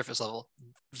 just kind of surface level.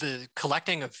 The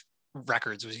collecting of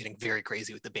records was getting very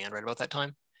crazy with the band right about that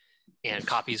time, and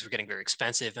copies were getting very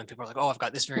expensive, and people were like, "Oh, I've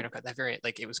got this variant, I've got that variant."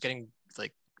 Like it was getting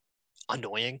like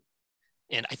annoying,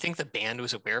 and I think the band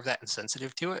was aware of that and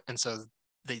sensitive to it, and so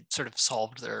they sort of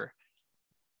solved their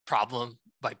problem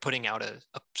by putting out a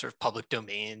sort of public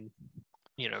domain,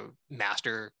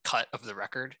 master cut of the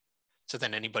record, so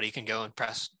then anybody can go and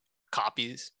press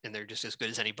copies, and they're just as good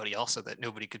as anybody else, so that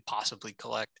nobody could possibly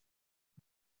collect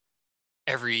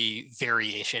every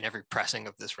variation, every pressing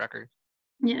of this record.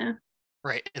 Yeah.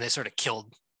 Right. And they sort of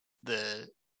killed the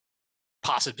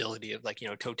possibility of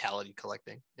totality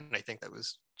collecting. And I think that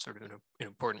was sort of an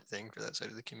important thing for that side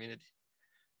of the community.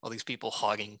 All these people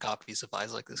hogging copies of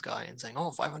Eyes Like This Guy and saying,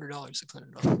 "Oh, $500,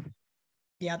 $600.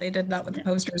 Yeah, they did that with the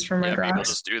posters from Red People Rocks.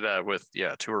 just do that with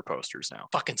tour posters now.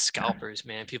 Fucking scalpers,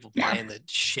 man. People buying the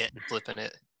shit and flipping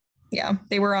it. Yeah,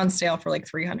 they were on sale for like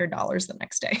 $300 the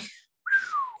next day.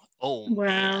 Oh, Wow.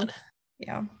 man.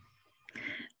 Yeah.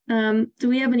 Do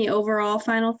we have any overall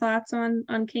final thoughts on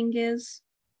King Giz?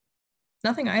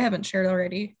 Nothing I haven't shared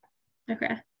already.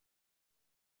 Okay.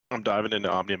 I'm diving into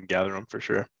Omnium Gatherum for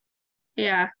sure.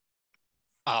 Yeah.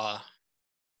 I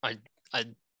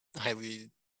highly,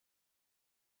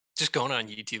 just going on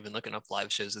YouTube and looking up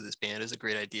live shows of this band is a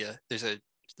great idea. There's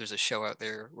a show out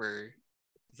there where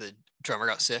the drummer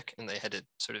got sick and they had to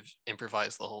sort of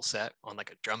improvise the whole set on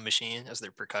like a drum machine as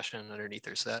their percussion underneath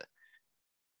their set.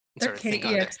 Their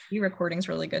KEXP recording's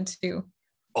really good too.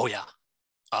 Oh yeah.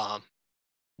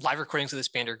 Live recordings of this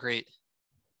band are great.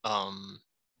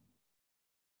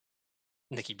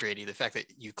 Nikki Brady, the fact that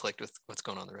you clicked with what's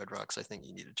going on in the Red Rocks, I think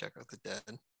you need to check out The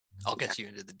Dead. I'll get you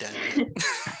into the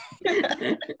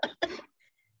den.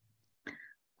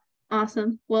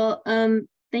 Awesome. Well,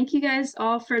 thank you guys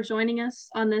all for joining us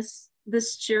on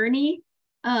this journey.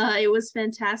 It was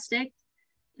fantastic.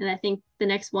 And I think the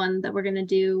next one that we're gonna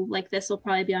do like this will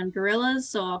probably be on Gorillas,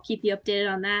 so I'll keep you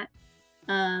updated on that.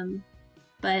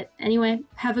 But anyway,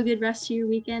 have a good rest of your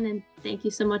weekend, and thank you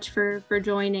so much for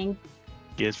joining.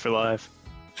 Giz for life.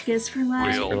 Giz for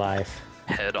life. Real For life.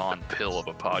 head-on pill of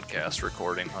a podcast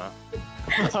recording, huh?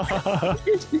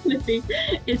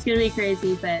 It's gonna be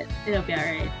crazy, but it'll be all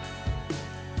right.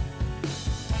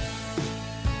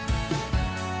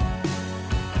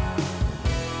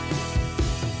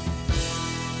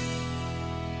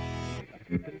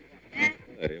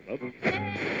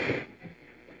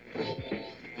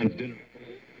 And dinner.